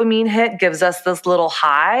that dopamine hit gives us this little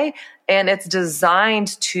high, and it's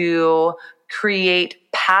designed to create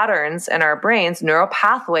patterns in our brains, neural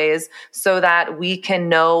pathways, so that we can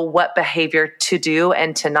know what behavior to do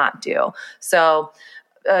and to not do. So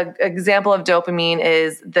an example of dopamine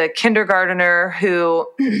is the kindergartner who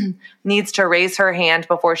needs to raise her hand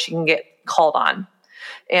before she can get called on.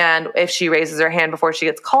 And if she raises her hand before she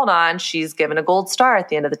gets called on, she's given a gold star at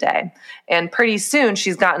the end of the day. And pretty soon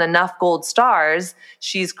she's gotten enough gold stars.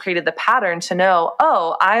 She's created the pattern to know,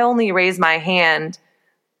 I only raise my hand.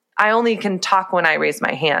 I only can talk when I raise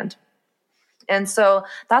my hand. And so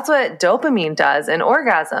that's what dopamine does in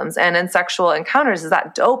orgasms and in sexual encounters, is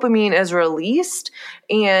that dopamine is released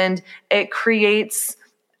and it creates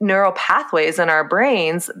neural pathways in our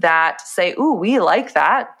brains that say, ooh, we like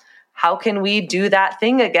that. How can we do that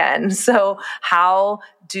thing again? So how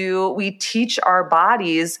do we teach our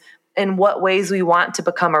bodies in what ways we want to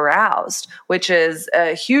become aroused, which is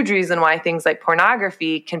a huge reason why things like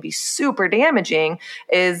pornography can be super damaging.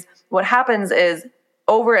 Is what happens is,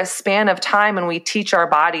 over a span of time, when we teach our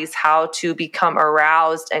bodies how to become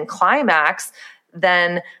aroused and climax,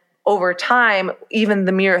 then over time, even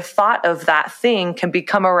the mere thought of that thing can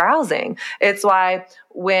become arousing. It's why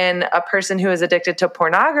when a person who is addicted to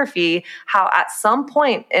pornography, how at some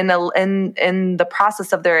point in the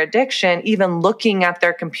process of their addiction, even looking at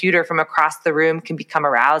their computer from across the room can become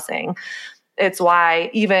arousing. It's why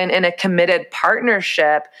even in a committed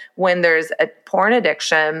partnership, when there's a porn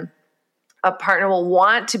addiction, a partner will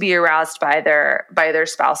want to be aroused by their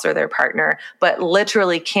spouse or their partner, but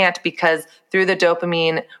literally can't, because through the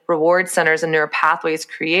dopamine reward centers and neural pathways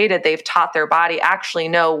created, they've taught their body, actually,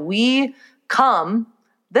 no, we come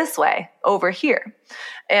this way over here.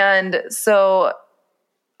 And so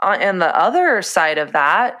on the other side of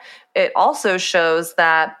that, it also shows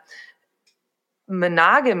that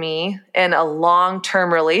monogamy and a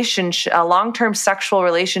long-term relationship, a long-term sexual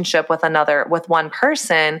relationship with one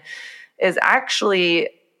person, is actually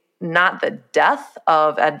not the death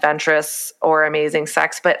of adventurous or amazing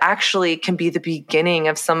sex, but actually can be the beginning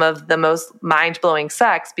of some of the most mind-blowing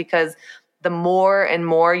sex, because the more and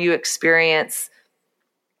more you experience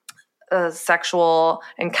sexual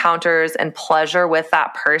encounters and pleasure with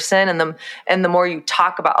that person, and the more you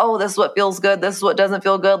talk about, this is what feels good, this is what doesn't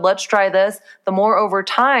feel good, let's try this, the more over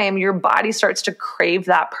time your body starts to crave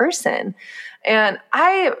that person. And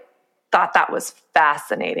I thought that was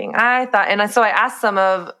fascinating. So I asked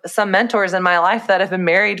some mentors in my life that have been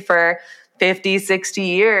married for 50, 60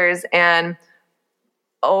 years, and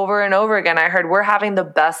over and over again, I heard, we're having the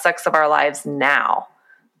best sex of our lives now,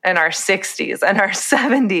 in our 60s and our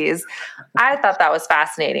 70s. I thought that was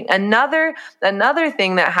fascinating. Another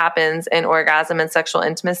thing that happens in orgasm and sexual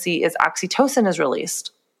intimacy is oxytocin is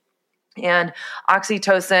released. And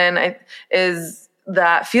oxytocin is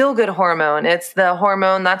that feel-good hormone. It's the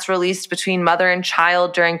hormone that's released between mother and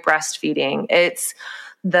child during breastfeeding. It's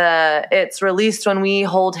released when we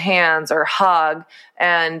hold hands or hug,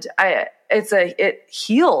 and it's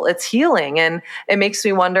healing. And it makes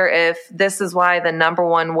me wonder if this is why the number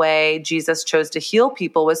one way Jesus chose to heal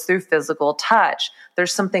people was through physical touch.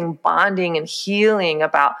 There's something bonding and healing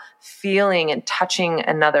about feeling and touching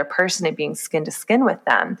another person and being skin to skin with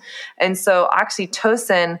them. And so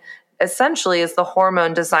oxytocin essentially is the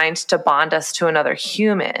hormone designed to bond us to another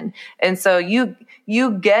human. And so you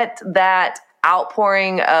get that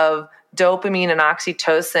outpouring of dopamine and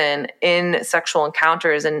oxytocin in sexual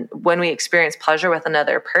encounters and when we experience pleasure with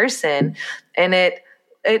another person, and it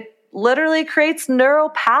literally creates neural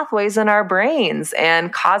pathways in our brains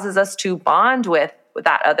and causes us to bond with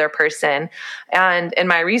that other person. And in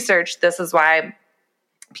my research, this is why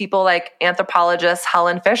people like anthropologist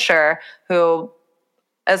Helen Fisher, who,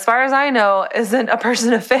 as far as I know, isn't a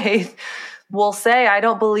person of faith, will say, I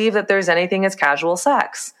don't believe that there's anything as casual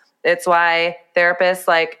sex. It's why therapists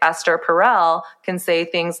like Esther Perel can say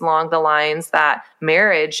things along the lines that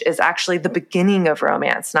marriage is actually the beginning of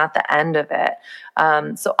romance, not the end of it.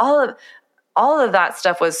 So all of that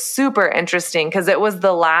stuff was super interesting because it was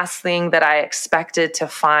the last thing that I expected to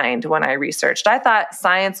find when I researched. I thought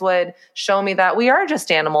science would show me that we are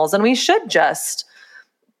just animals and we should just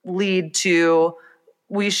we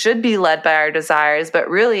should be led by our desires. But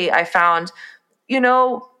really, I found, a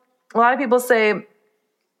lot of people say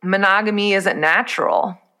monogamy isn't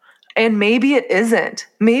natural. And maybe it isn't.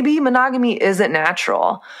 Maybe monogamy isn't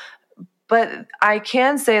natural. But I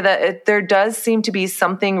can say that there does seem to be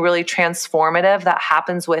something really transformative that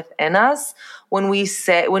happens within us when we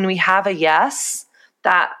have a yes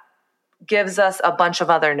that gives us a bunch of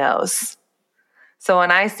other no's. So when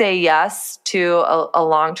I say yes to a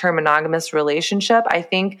long-term monogamous relationship, I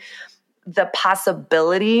think the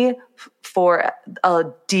possibility for a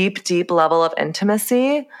deep, deep level of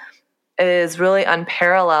intimacy is really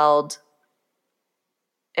unparalleled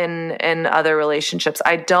in other relationships.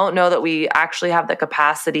 I don't know that we actually have the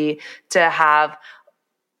capacity to have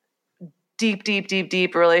deep, deep, deep,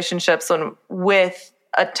 deep relationships with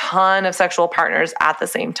a ton of sexual partners at the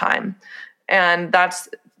same time. And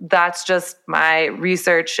that's just my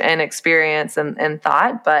research and experience and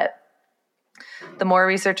thought. But the more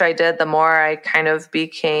research I did, the more I kind of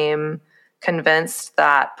became convinced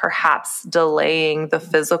that perhaps delaying the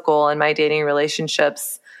physical in my dating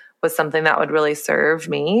relationships was something that would really serve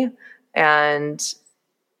me and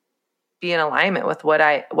be in alignment with what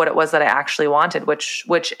it was that I actually wanted,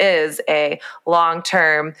 which is a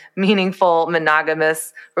long-term, meaningful,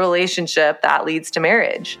 monogamous relationship that leads to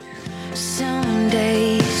marriage. Some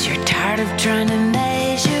days you're tired of trying to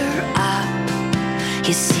measure up.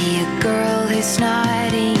 You see a girl who's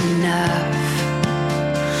not enough.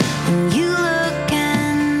 When you look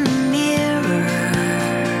in the mirror,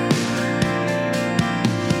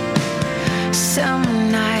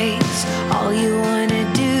 some nights all you want to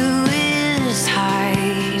do is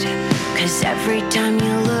hide. 'Cause every time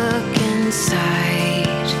you look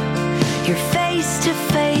inside, you're face to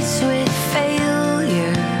face with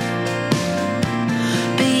failure.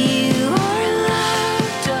 But you are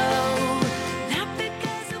loved, oh, not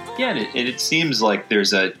because of Yeah, and it seems like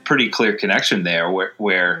there's a pretty clear connection there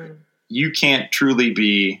where you can't truly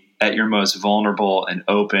be at your most vulnerable and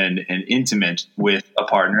open and intimate with a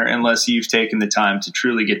partner unless you've taken the time to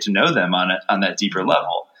truly get to know them on that deeper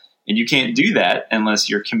level. And you can't do that unless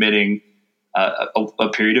you're committing a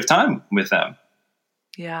period of time with them.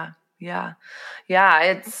 Yeah.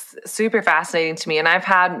 It's super fascinating to me. And I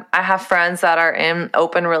have friends that are in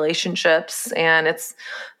open relationships, and it's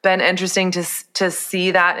been interesting to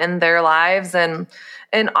see that in their lives. And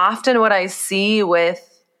often what I see with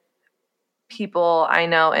people I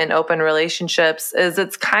know in open relationships is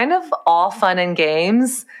it's kind of all fun and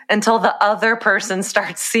games until the other person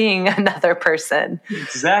starts seeing another person.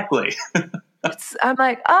 Exactly. I'm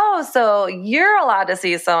like, oh, so you're allowed to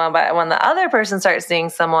see someone, but when the other person starts seeing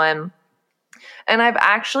someone, and I've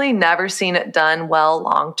actually never seen it done well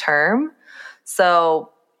long term.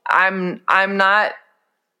 So I'm not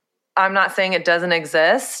saying it doesn't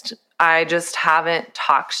exist. I just haven't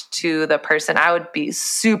talked to the person. I would be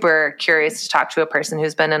super curious to talk to a person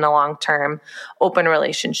who's been in a long-term open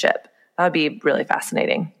relationship. That would be really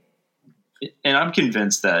fascinating. And I'm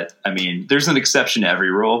convinced that, I mean, there's an exception to every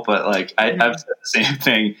rule, but like I've said the same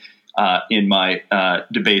thing in my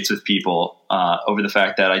debates with people over the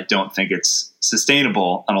fact that I don't think it's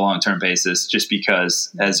sustainable on a long-term basis, just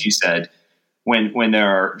because, as you said, when there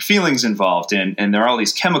are feelings involved and there are all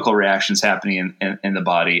these chemical reactions happening in the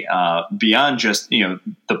body, beyond just,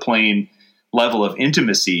 the plain level of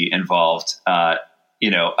intimacy involved,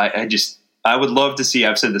 I would love to see,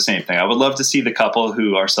 I've said the same thing. I would love to see the couple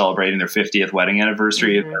who are celebrating their 50th wedding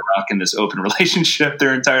anniversary if they're rocking this open relationship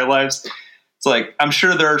their entire lives. It's like, I'm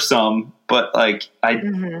sure there are some, but like, I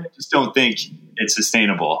just don't think it's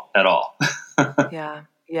sustainable at all. Yeah.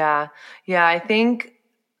 I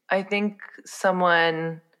think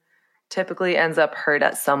someone typically ends up hurt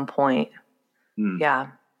at some point. Yeah,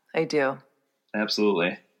 I do.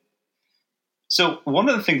 Absolutely. So one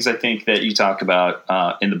of the things I think that you talk about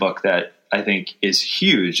in the book that I think is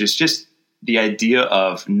huge is just the idea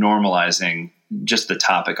of normalizing just the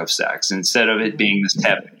topic of sex instead of it being this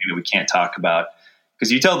taboo thing that we can't talk about. Because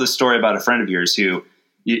you tell this story about a friend of yours who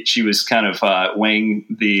she was kind of weighing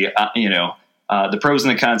the pros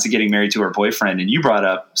and the cons of getting married to her boyfriend, and you brought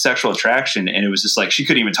up sexual attraction, and it was just like she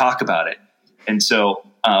couldn't even talk about it. And so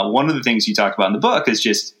one of the things you talk about in the book is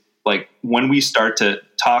just like when we start to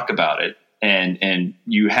talk about it, and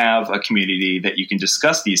you have a community that you can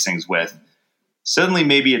discuss these things with, suddenly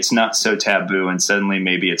maybe it's not so taboo, and suddenly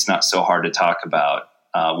maybe it's not so hard to talk about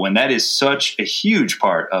when that is such a huge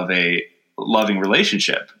part of a loving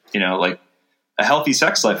relationship. Like a healthy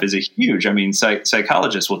sex life is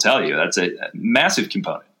psychologists will tell you that's a massive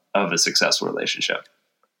component of a successful relationship.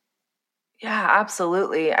 Yeah,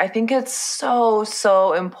 absolutely. I think it's so,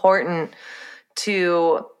 so important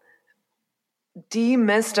to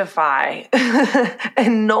demystify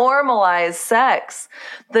and normalize sex.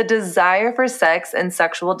 The desire for sex and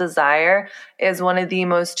sexual desire is one of the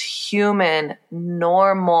most human,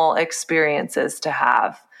 normal experiences to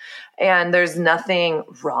have. And there's nothing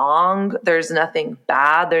wrong. There's nothing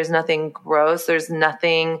bad. There's nothing gross. There's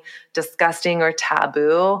nothing disgusting or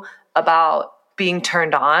taboo about being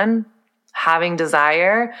turned on, having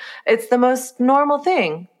desire. It's the most normal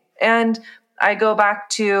thing. And I go back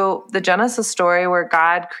to the Genesis story where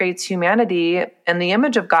God creates humanity in the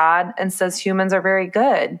image of God and says humans are very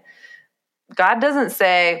good. God doesn't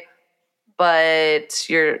say, but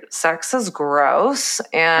your sex is gross,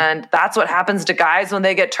 and that's what happens to guys when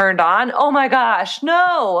they get turned on. Oh my gosh,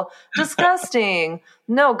 no, disgusting.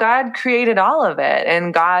 No, God created all of it,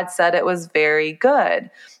 and God said it was very good.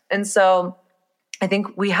 And so I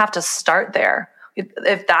think we have to start there.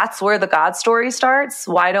 If that's where the God story starts,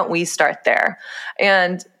 why don't we start there?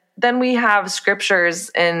 And then we have scriptures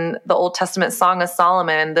in the Old Testament Song of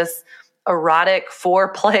Solomon, this erotic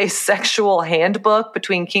foreplay sexual handbook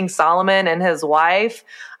between King Solomon and his wife.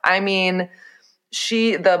 I mean,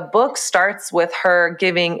 the book starts with her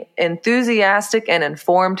giving enthusiastic and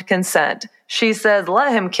informed consent. She says,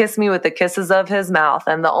 let him kiss me with the kisses of his mouth.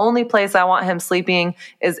 And the only place I want him sleeping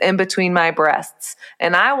is in between my breasts.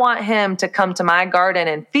 And I want him to come to my garden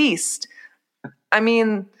and feast. I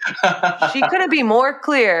mean, she couldn't be more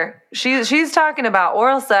clear. She's talking about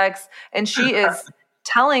oral sex, and she is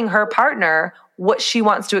telling her partner what she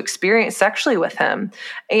wants to experience sexually with him.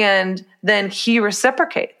 And then he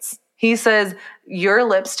reciprocates. He says, your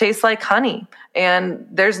lips taste like honey, and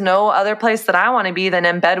there's no other place that I want to be than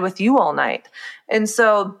in bed with you all night. And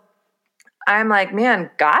so I'm like, man,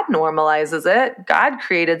 God normalizes it. God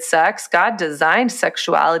created sex. God designed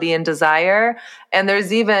sexuality and desire. And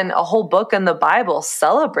there's even a whole book in the Bible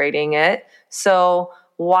celebrating it. So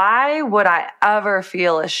why would I ever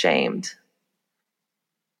feel ashamed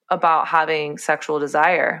about having sexual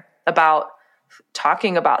desire, about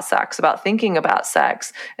talking about sex, about thinking about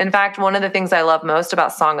sex? In fact, one of the things I love most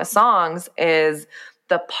about Song of Songs is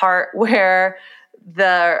the part where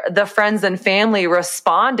the friends and family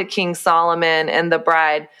respond to King Solomon and the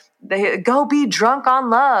bride. They go be drunk on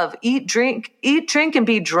love, eat, drink, and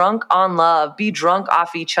be drunk on love, be drunk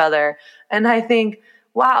off each other. And I think,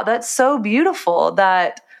 wow, that's so beautiful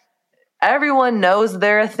that everyone knows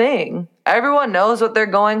they're a thing. Everyone knows what they're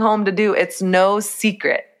going home to do. It's no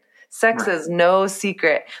secret. Sex is no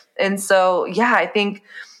secret. And so, yeah, I think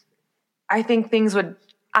things would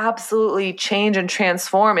absolutely change and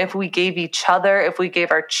transform if we gave each other, if we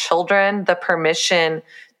gave our children the permission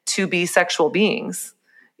to be sexual beings.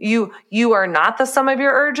 You are not the sum of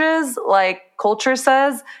your urges. Like, culture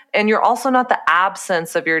says, and you're also not the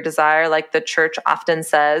absence of your desire, like the church often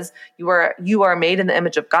says. You are made in the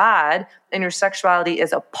image of God, and your sexuality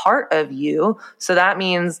is a part of you. So that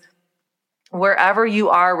means wherever you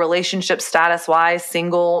are, relationship status wise,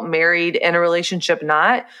 single, married, in a relationship,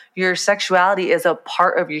 not, your sexuality is a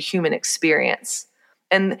part of your human experience.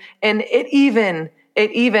 And it even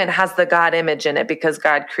has the God image in it because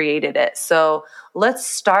God created it. So let's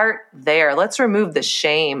start there. Let's remove the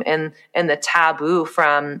shame and the taboo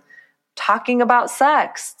from talking about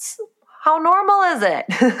sex. How normal is it?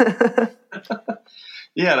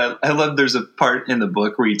 Yeah, I love there's a part in the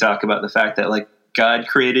book where you talk about the fact that like God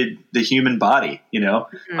created the human body,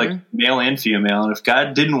 like male and female. And if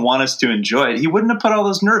God didn't want us to enjoy it, he wouldn't have put all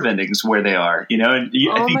those nerve endings where they are, And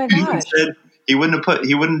I think he even said he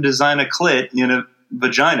wouldn't design a clit in a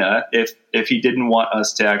vagina if he didn't want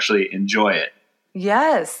us to actually enjoy it.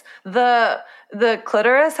 Yes. The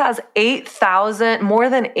clitoris has more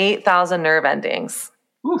than 8,000 nerve endings,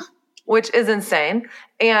 Oof. Which is insane.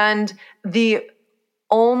 And the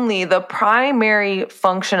primary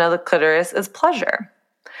function of the clitoris is pleasure.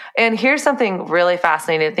 And here's something really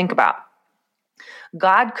fascinating to think about.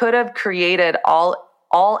 God could have created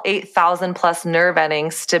all 8,000 plus nerve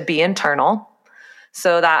endings to be internal,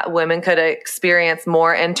 so that women could experience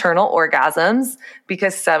more internal orgasms,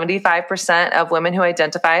 because 75% of women who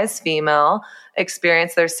identify as female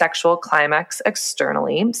experience their sexual climax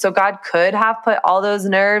externally. So God could have put all those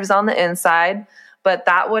nerves on the inside, but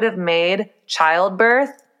that would have made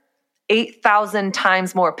childbirth 8,000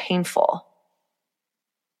 times more painful.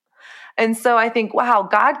 And so I think, wow,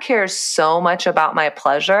 God cares so much about my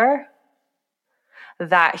pleasure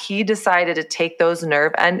that he decided to take those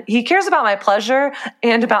nerve, and he cares about my pleasure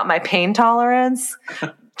and about my pain tolerance.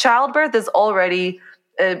 Childbirth is already,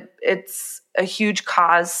 it's a huge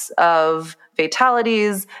cause of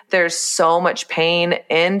fatalities. There's so much pain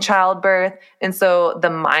in childbirth. And so the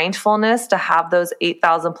mindfulness to have those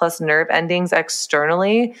 8,000 plus nerve endings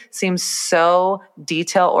externally seems so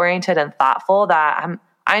detail oriented and thoughtful that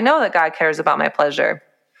I know that God cares about my pleasure.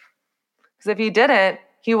 Because if he didn't,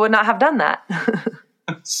 he would not have done that.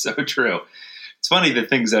 So true. It's funny the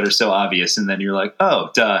things that are so obvious, and then you're like, oh,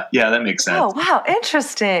 duh. Yeah, that makes sense. Oh, wow.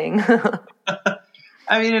 Interesting.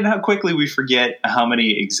 I mean, and how quickly we forget how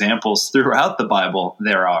many examples throughout the Bible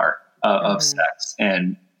there are of sex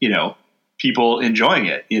and, people enjoying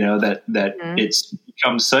it, that it's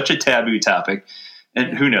become such a taboo topic.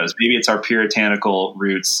 And who knows, maybe it's our puritanical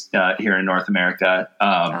roots here in North America.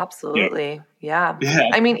 Absolutely. Yeah.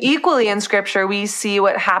 I mean, equally in scripture, we see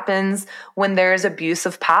what happens when there's abuse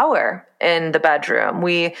of power in the bedroom.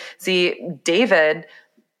 We see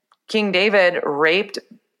King David raped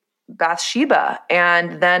Bathsheba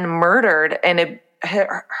and then murdered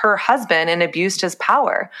her husband and abused his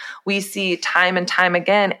power. We see time and time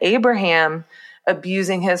again, Abraham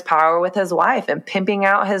abusing his power with his wife and pimping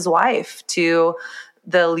out his wife to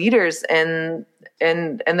the leaders in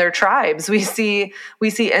their tribes. We see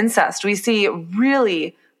incest. We see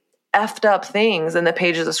really effed up things in the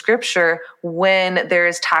pages of scripture when there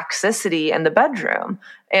is toxicity in the bedroom.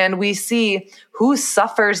 And we see who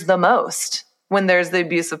suffers the most when there's the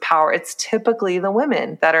abuse of power. It's typically the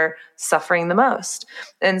women that are suffering the most.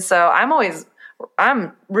 And so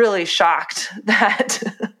I'm really shocked that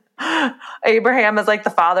Abraham is like the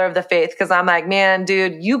father of the faith, because I'm like, man,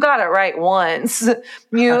 dude, you got it right once.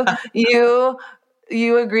 You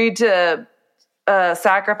agreed to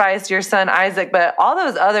sacrifice your son Isaac, but all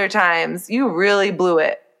those other times you really blew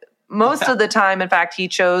it. Most of the time, in fact, he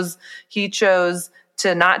chose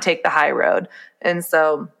to not take the high road. And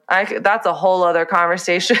so that's a whole other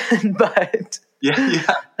conversation, but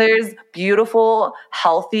there's beautiful,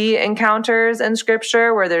 healthy encounters in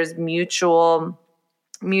scripture where there's mutual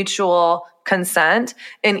consent.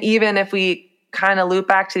 And even if we kind of loop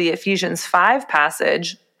back to the Ephesians 5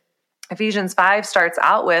 passage, Ephesians 5 starts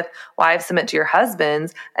out with, wives, submit to your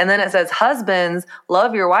husbands. And then it says, husbands,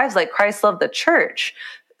 love your wives like Christ loved the church.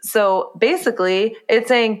 So basically it's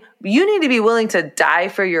saying you need to be willing to die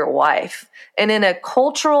for your wife. And in a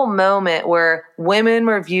cultural moment where women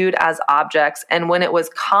were viewed as objects, and when it was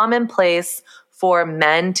commonplace for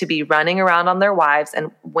men to be running around on their wives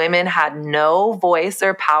and women had no voice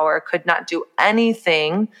or power, could not do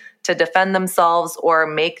anything to defend themselves or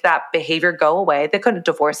make that behavior go away. They couldn't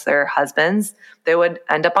divorce their husbands. They would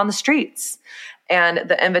end up on the streets. And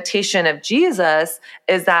the invitation of Jesus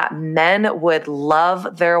is that men would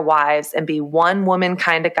love their wives and be one woman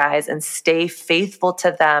kind of guys and stay faithful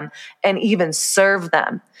to them and even serve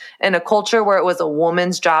them. In a culture where it was a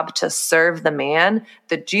woman's job to serve the man,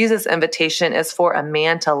 the Jesus invitation is for a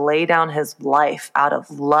man to lay down his life out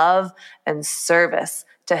of love and service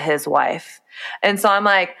to his wife. And so I'm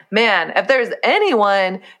like, man, if there's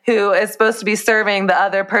anyone who is supposed to be serving the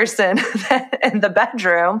other person in the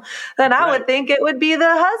bedroom, then I would think it would be the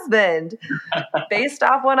husband. Based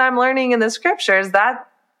off what I'm learning in the scriptures, that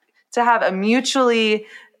to have a mutually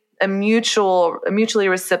reciprocal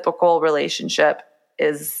relationship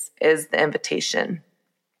is the invitation.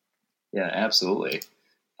 Yeah, absolutely.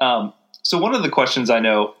 So one of the questions I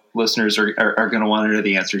know listeners are going to want to know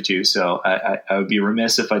the answer to, so I would be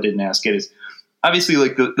remiss if I didn't ask it, is obviously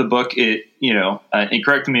like the book, and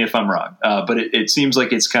correct me if I'm wrong, but it seems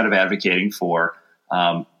like it's kind of advocating for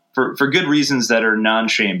good reasons that are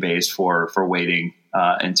non-shame based for waiting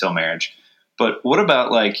until marriage. But what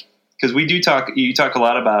about because you talk a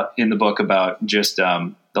lot about in the book about just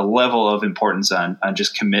the level of importance on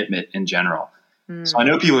just commitment in general. So I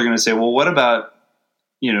know people are going to say, well, what about,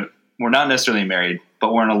 we're not necessarily married,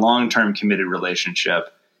 but we're in a long-term committed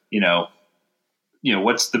relationship.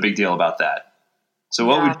 What's the big deal about that? So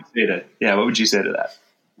what would you say to that?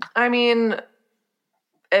 I mean,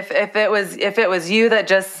 if it was you that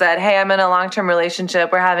just said, hey, I'm in a long-term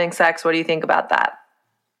relationship, we're having sex, what do you think about that?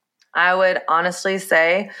 I would honestly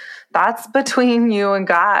say that's between you and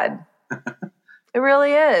God. It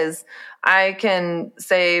really is. I can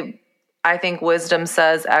say, I think wisdom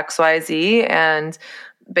says X, Y, Z, and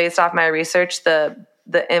based off my research, the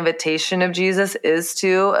invitation of Jesus is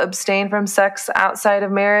to abstain from sex outside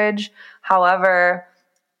of marriage. However,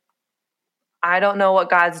 I don't know what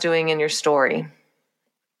God's doing in your story.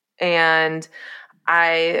 And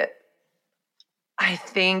I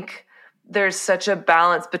think there's such a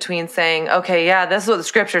balance between saying, okay, yeah, this is what the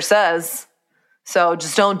scripture says, so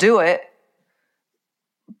just don't do it.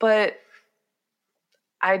 But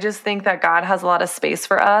I just think that God has a lot of space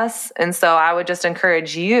for us. And so I would just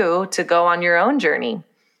encourage you to go on your own journey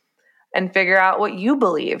and figure out what you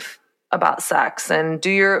believe about sex and do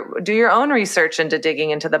your own research into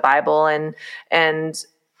digging into the Bible and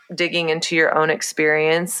digging into your own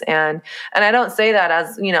experience. And I don't say that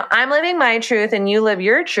as, I'm living my truth and you live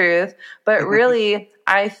your truth, but really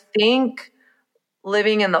I think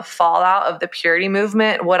living in the fallout of the purity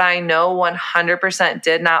movement, what I know 100%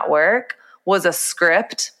 did not work was a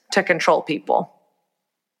script to control people.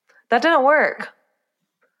 That didn't work.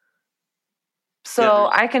 So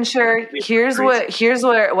I can share, here's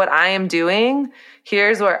what I am doing.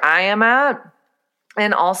 Here's where I am at.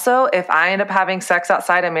 And also, if I end up having sex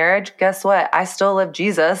outside of marriage, guess what? I still live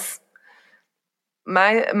Jesus.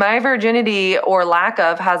 My virginity or lack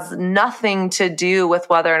of has nothing to do with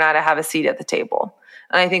whether or not I have a seat at the table.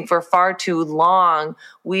 And I think for far too long,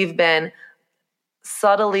 we've been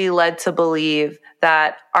subtly led to believe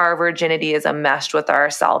that our virginity is enmeshed with our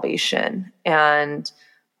salvation. And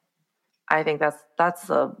I think that's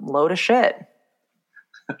a load of shit.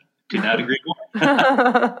 Could not agree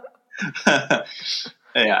more.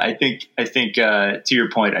 Yeah, I think to your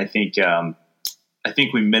point, I think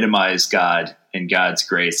we minimize God and God's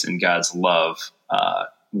grace and God's love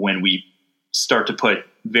when we start to put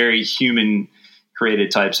very human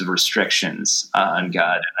created types of restrictions on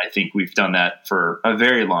God. And I think we've done that for a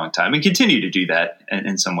very long time and continue to do that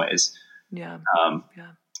in some ways. Yeah.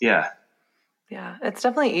 Yeah. It's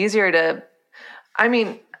definitely easier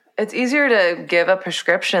it's easier to give a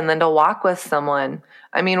prescription than to walk with someone.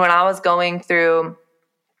 I mean, when I was going through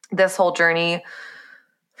this whole journey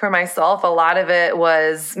for myself, a lot of it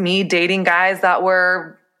was me dating guys that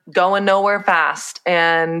were going nowhere fast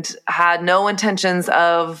and had no intentions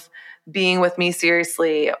of being with me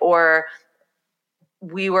seriously, or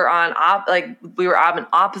we were on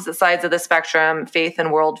opposite sides of the spectrum, faith and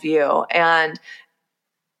worldview. And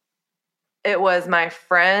it was my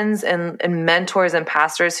friends and mentors and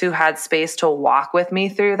pastors who had space to walk with me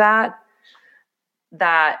through that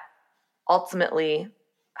ultimately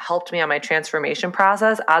helped me on my transformation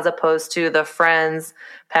process, as opposed to the friends,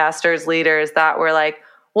 pastors, leaders that were like,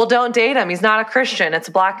 well, don't date him. He's not a Christian. It's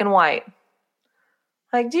black and white.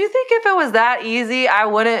 Like, do you think if it was that easy, I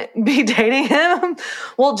wouldn't be dating him?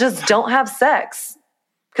 Well, just don't have sex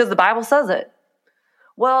because the Bible says it.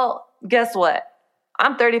 Well, guess what?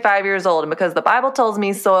 I'm 35 years old, and because the Bible tells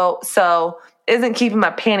me so isn't keeping my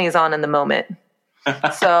panties on in the moment.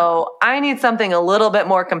 So I need something a little bit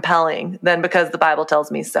more compelling than because the Bible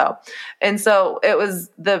tells me so. And so it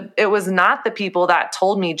was not the people that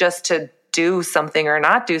told me just to do something or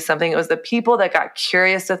not do something. It was the people that got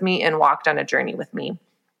curious with me and walked on a journey with me,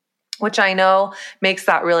 which I know makes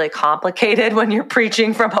that really complicated when you're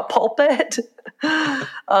preaching from a pulpit.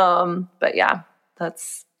 But yeah,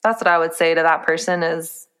 that's what I would say to that person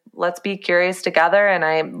is, let's be curious together.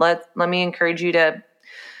 And let me encourage you to,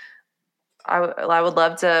 I would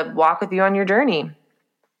love to walk with you on your journey.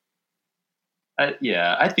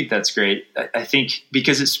 Yeah, I think that's great. I think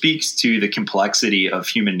because it speaks to the complexity of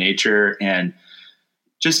human nature and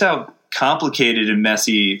just how complicated and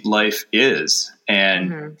messy life is.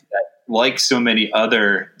 And like so many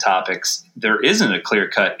other topics, there isn't a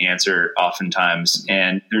clear-cut answer oftentimes.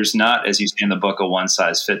 And there's not, as you say in the book, a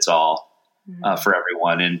one-size-fits-all for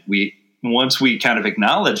everyone. And once we kind of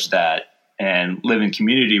acknowledge that and live in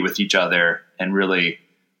community with each other and really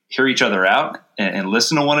hear each other out and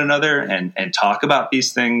listen to one another and talk about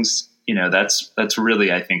these things, that's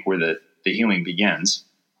really, I think, where the healing begins.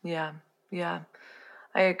 Yeah. Yeah.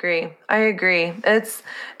 I agree.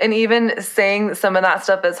 And even saying some of that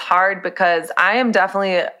stuff is hard because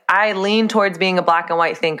I lean towards being a black and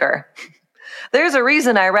white thinker. There's a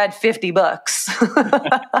reason I read 50 books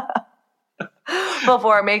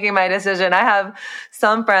before making my decision. I have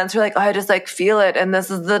some friends who are like, I just feel it. And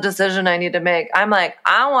this is the decision I need to make. I'm like,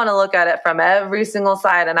 I want to look at it from every single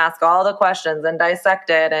side and ask all the questions and dissect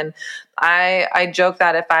it. And I joke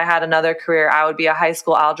that if I had another career, I would be a high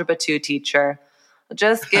school algebra 2 teacher.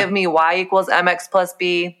 Just give me y = mx +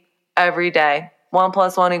 b every day. 1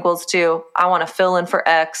 + 1 = 2. I want to fill in for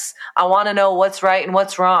x. I want to know what's right and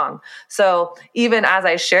what's wrong. So even as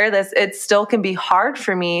I share this, it still can be hard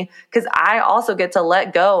for me because I also get to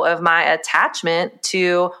let go of my attachment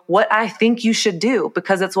to what I think you should do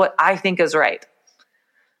because it's what I think is right.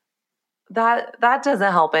 That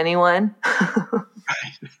doesn't help anyone.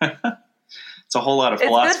 Right. It's a whole lot of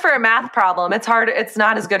philosophy. It's good for a math problem. It's hard. It's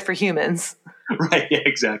not as good for humans. Right. Yeah,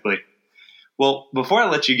 exactly. Well, before I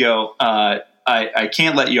let you go, I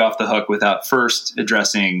can't let you off the hook without first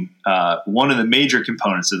addressing one of the major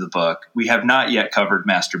components of the book. We have not yet covered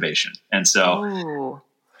masturbation. And so,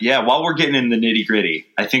 while we're getting in the nitty gritty,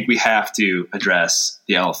 I think we have to address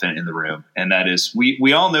the elephant in the room. And that is,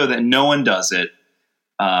 we all know that no one does it.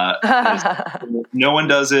 No one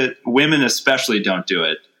does it. Women especially don't do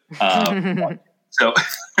it.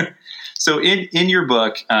 So in your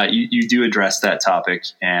book, you do address that topic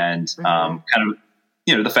and kind of,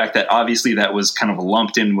 the fact that obviously that was kind of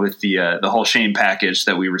lumped in with the whole shame package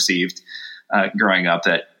that we received growing up.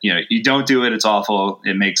 That you don't do it; it's awful.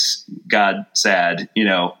 It makes God sad.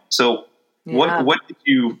 So what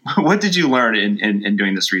did you learn in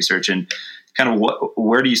doing this research, and kind of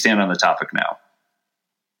where do you stand on the topic now?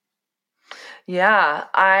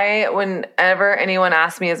 Yeah, whenever anyone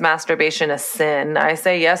asks me, is masturbation a sin? I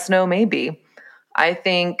say yes, no, maybe. I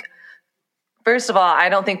think, first of all, I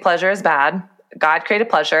don't think pleasure is bad. God created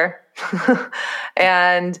pleasure.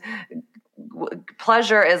 And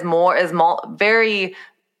pleasure is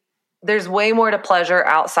there's way more to pleasure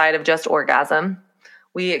outside of just orgasm.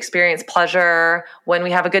 We experience pleasure when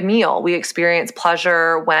we have a good meal. We experience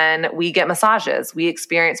pleasure when we get massages. We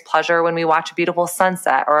experience pleasure when we watch a beautiful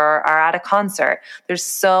sunset or are at a concert. There's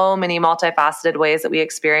so many multifaceted ways that we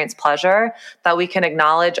experience pleasure that we can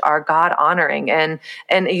acknowledge are God honoring and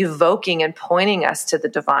evoking and pointing us to the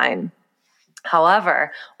divine.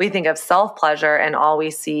 However, we think of self-pleasure and all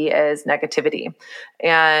we see is negativity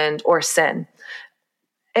or sin.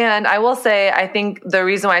 And I will say, I think the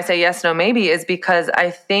reason why I say yes, no, maybe is because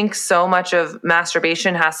I think so much of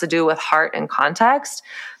masturbation has to do with heart and context.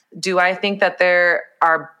 Do I think that there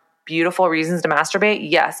are beautiful reasons to masturbate?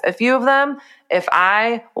 Yes. A few of them. If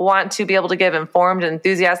I want to be able to give informed and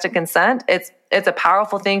enthusiastic consent, it's a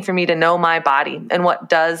powerful thing for me to know my body and what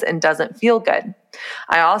does and doesn't feel good.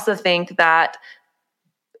 I also think that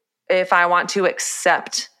if I want to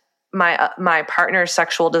accept my partner's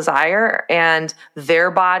sexual desire and their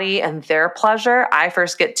body and their pleasure, I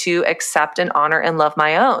first get to accept and honor and love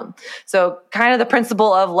my own. So kind of the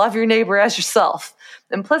principle of love your neighbor as yourself.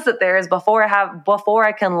 Implicit there is before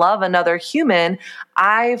I can love another human,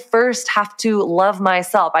 I first have to love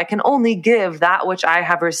myself. I can only give that which I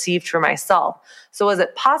have received for myself. So is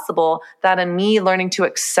it possible that in me learning to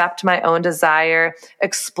accept my own desire,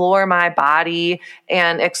 explore my body,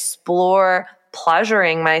 and explore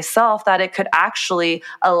pleasuring myself, that it could actually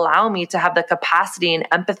allow me to have the capacity and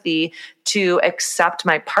empathy to accept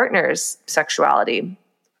my partner's sexuality?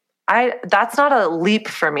 That's not a leap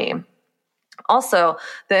for me. Also,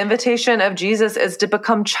 the invitation of Jesus is to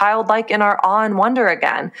become childlike in our awe and wonder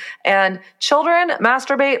again. And children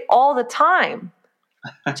masturbate all the time.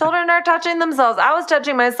 Children are touching themselves. I was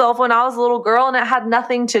touching myself when I was a little girl, and it had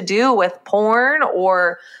nothing to do with porn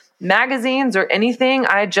or magazines or anything.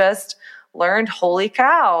 I just learned, holy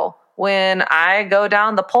cow, when I go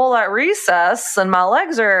down the pole at recess and my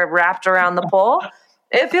legs are wrapped around the pole,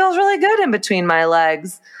 it feels really good in between my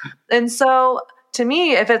legs. And so to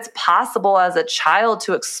me, if it's possible as a child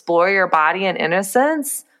to explore your body in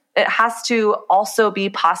innocence, it has to also be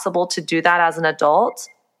possible to do that as an adult.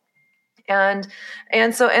 And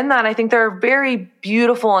so in that, I think there are very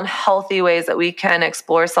beautiful and healthy ways that we can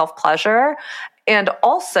explore self-pleasure. And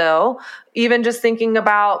also, even just thinking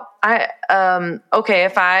about,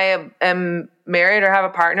 if I am married or have a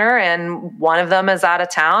partner and one of them is out of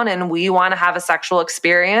town and we want to have a sexual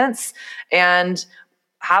experience and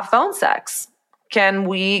have phone sex, can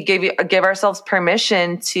we give ourselves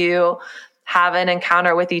permission to have an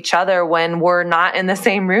encounter with each other when we're not in the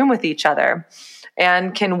same room with each other?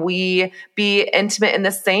 And can we be intimate in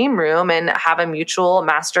the same room and have a mutual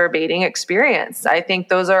masturbating experience? I think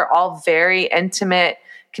those are all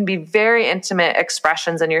can be very intimate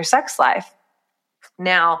expressions in your sex life.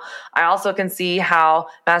 Now, I also can see how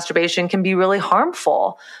masturbation can be really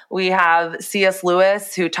harmful. We have C.S.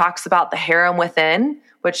 Lewis, who talks about the harem within,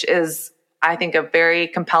 which is, I think, a very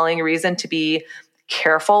compelling reason to be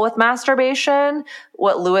careful with masturbation.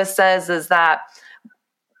 What Lewis says is that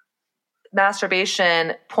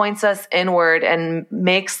masturbation points us inward and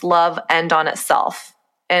makes love end on itself.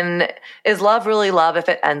 And is love really love if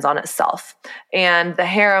it ends on itself? And the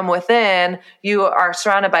harem within, you are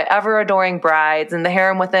surrounded by ever adoring brides, and the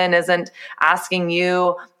harem within isn't asking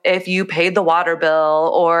you if you paid the water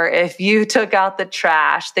bill or if you took out the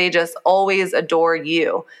trash. They just always adore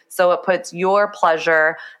you. So it puts your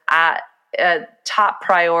pleasure at a top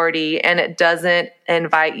priority, and it doesn't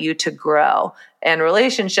invite you to grow. And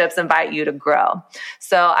relationships invite you to grow.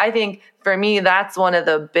 So I think for me, that's one of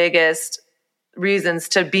the biggest reasons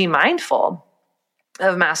to be mindful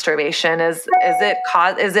of masturbation. Is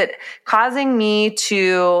it causing me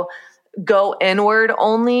to go inward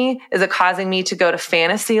only? Is it causing me to go to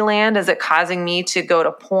fantasy land? Is it causing me to go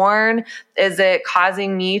to porn? Is it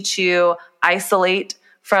causing me to isolate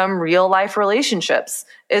from real life relationships?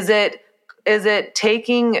 Is it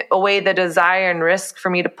taking away the desire and risk for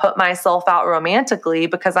me to put myself out romantically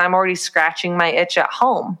because I'm already scratching my itch at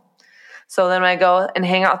home? So then when I go and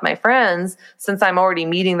hang out with my friends, since I'm already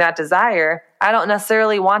meeting that desire, I don't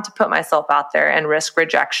necessarily want to put myself out there and risk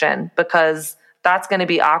rejection because that's going to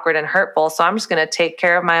be awkward and hurtful. So I'm just going to take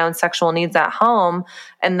care of my own sexual needs at home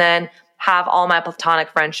and then have all my platonic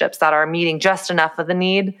friendships that are meeting just enough of the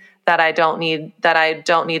need that I don't need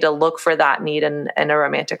to look for that need in a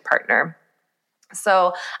romantic partner.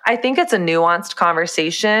 So I think it's a nuanced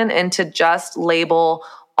conversation, and to just label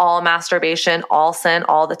all masturbation, all sin,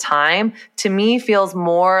 all the time, to me feels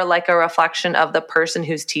more like a reflection of the person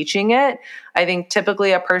who's teaching it. I think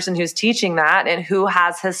typically a person who's teaching that and who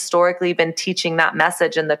has historically been teaching that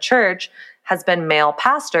message in the church has been male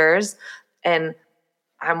pastors. And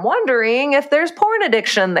I'm wondering if there's porn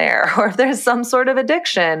addiction there or if there's some sort of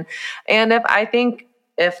addiction. And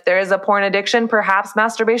if there's a porn addiction, perhaps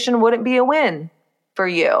masturbation wouldn't be a win for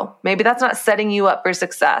you. Maybe that's not setting you up for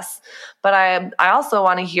success. But I also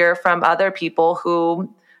want to hear from other people who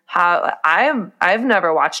I've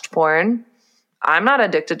never watched porn. I'm not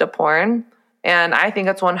addicted to porn. And I think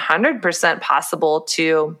it's 100% possible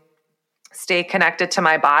to stay connected to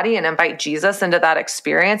my body and invite Jesus into that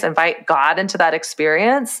experience, invite God into that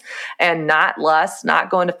experience, and not lust, not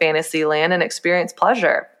go into fantasy land and experience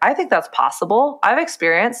pleasure. I think that's possible. I've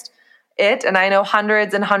experienced it, and I know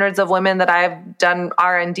hundreds and hundreds of women that I've done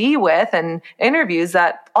R&D with and interviews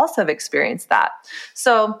that also have experienced that.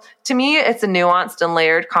 So to me, it's a nuanced and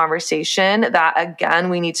layered conversation that, again,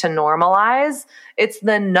 we need to normalize. It's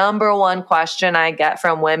the number one question I get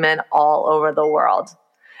from women all over the world.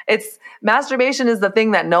 Masturbation is the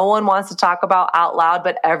thing that no one wants to talk about out loud,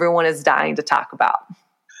 but everyone is dying to talk about.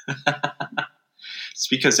 It's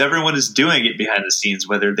because everyone is doing it behind the scenes,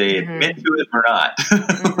 whether they admit to it or not.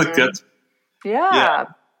 Yeah.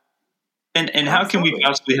 And how can we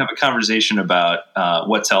possibly have a conversation about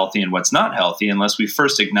what's healthy and what's not healthy unless we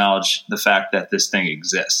first acknowledge the fact that this thing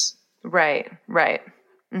exists? Right.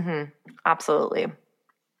 Mm-hmm. Absolutely.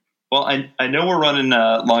 Well, I know we're running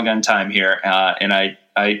long on time here, and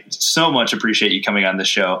I so much appreciate you coming on the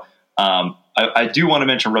show. I do want to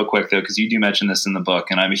mention real quick, though, because you do mention this in the book,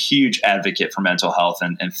 and I'm a huge advocate for mental health,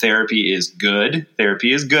 and therapy is good.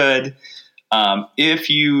 Therapy is good. If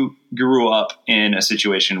you grew up in a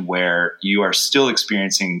situation where you are still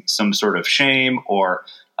experiencing some sort of shame or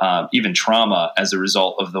even trauma as a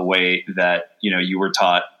result of the way that you were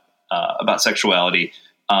taught sexuality,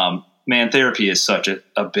 man, therapy is such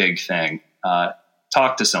a big thing.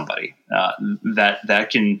 Talk to somebody. That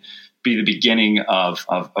can be the beginning of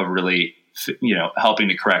really, helping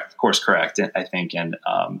to course correct, I think, and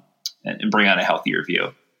bring on a healthier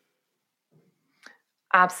view.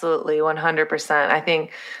 Absolutely, 100%. I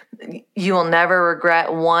think you will never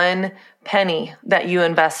regret one penny that you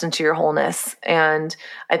invest into your wholeness. And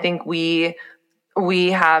I think we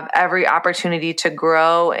have every opportunity to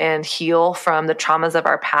grow and heal from the traumas of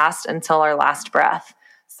our past until our last breath.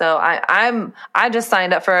 So I just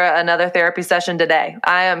signed up for another therapy session today.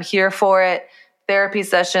 I am here for it. Therapy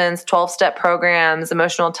sessions, 12-step programs,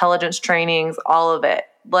 emotional intelligence trainings, all of it.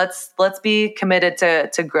 Let's be committed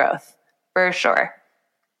to growth for sure.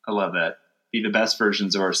 I love that. Be the best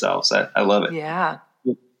versions of ourselves. I love it. Yeah.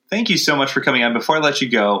 Thank you so much for coming on. Before I let you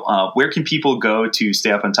go, where can people go to stay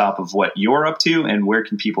up on top of what you're up to, and where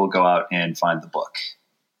can people go out and find the book?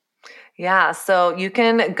 Yeah, so you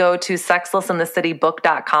can go to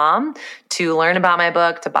sexlessinthecitybook.com to learn about my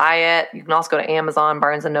book, to buy it. You can also go to Amazon,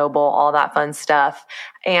 Barnes & Noble, all that fun stuff.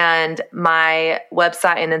 And my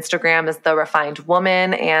website and Instagram is The Refined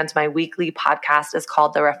Woman, and my weekly podcast is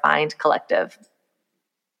called The Refined Collective.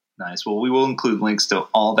 Nice. Well, we will include links to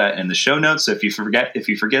all that in the show notes. So if you forget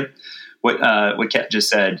what Kat just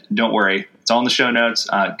said, don't worry. It's all in the show notes.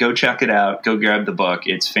 Go check it out. Go grab the book.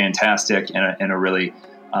 It's fantastic and a really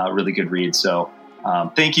good read. So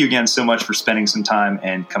thank you again so much for spending some time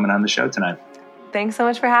and coming on the show tonight. Thanks so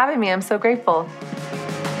much for having me. I'm so grateful.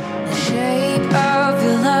 The shape of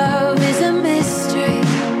your love is a mystery.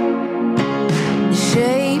 The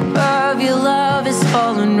shape of your love is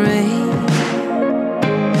fallen rain.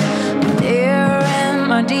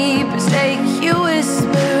 My deepest ache, you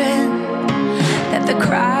whispering that the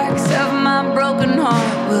cracks of my broken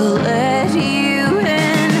heart will let you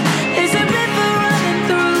in. There's a river running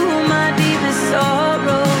through my deepest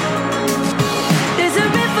sorrow. There's a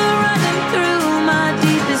river running through my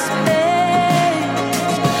deepest pain.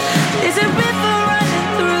 There's a river running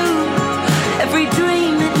through every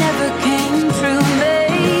dream that never came true,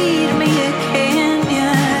 made me a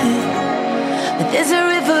canyon. But there's a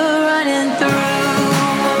river running through.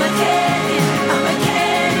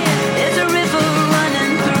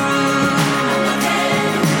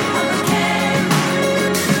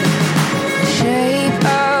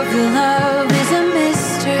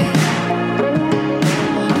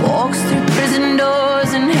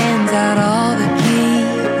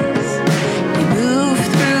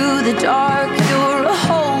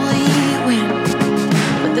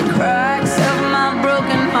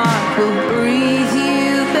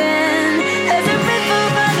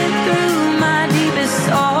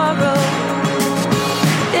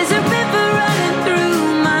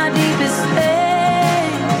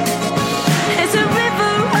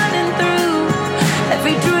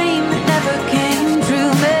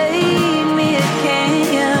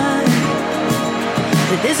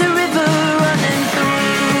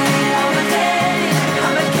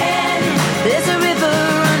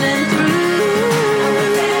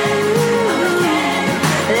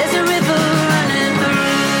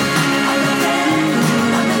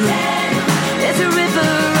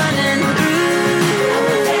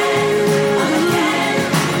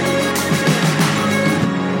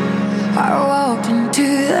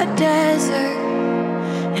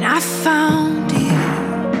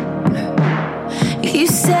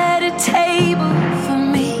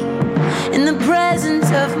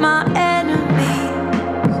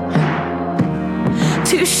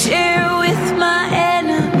 To share with my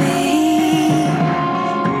enemy,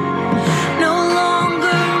 no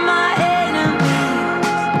longer my enemies,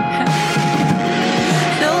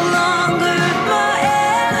 no longer my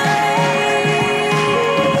enemies.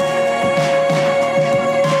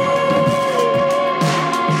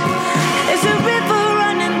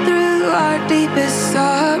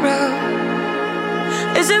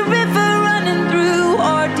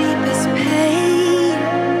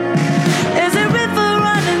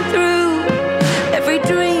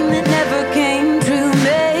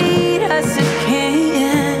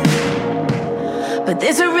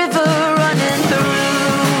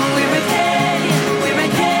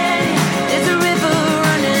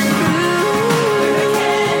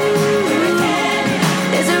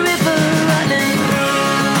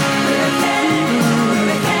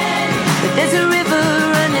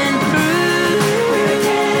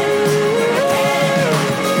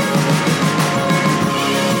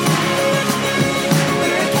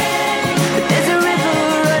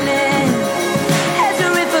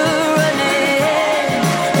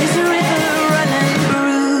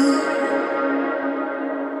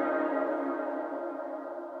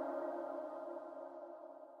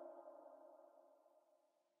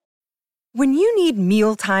 When you need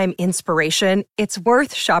mealtime inspiration, it's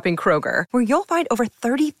worth shopping Kroger, where you'll find over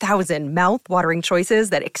 30,000 mouth-watering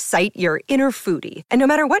choices that excite your inner foodie. And no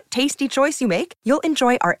matter what tasty choice you make, you'll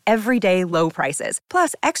enjoy our everyday low prices,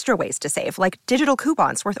 plus extra ways to save, like digital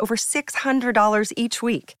coupons worth over $600 each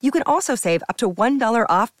week. You can also save up to $1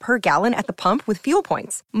 off per gallon at the pump with fuel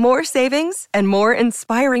points. More savings and more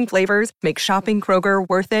inspiring flavors make shopping Kroger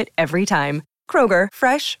worth it every time. Kroger,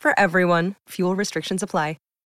 fresh for everyone. Fuel restrictions apply.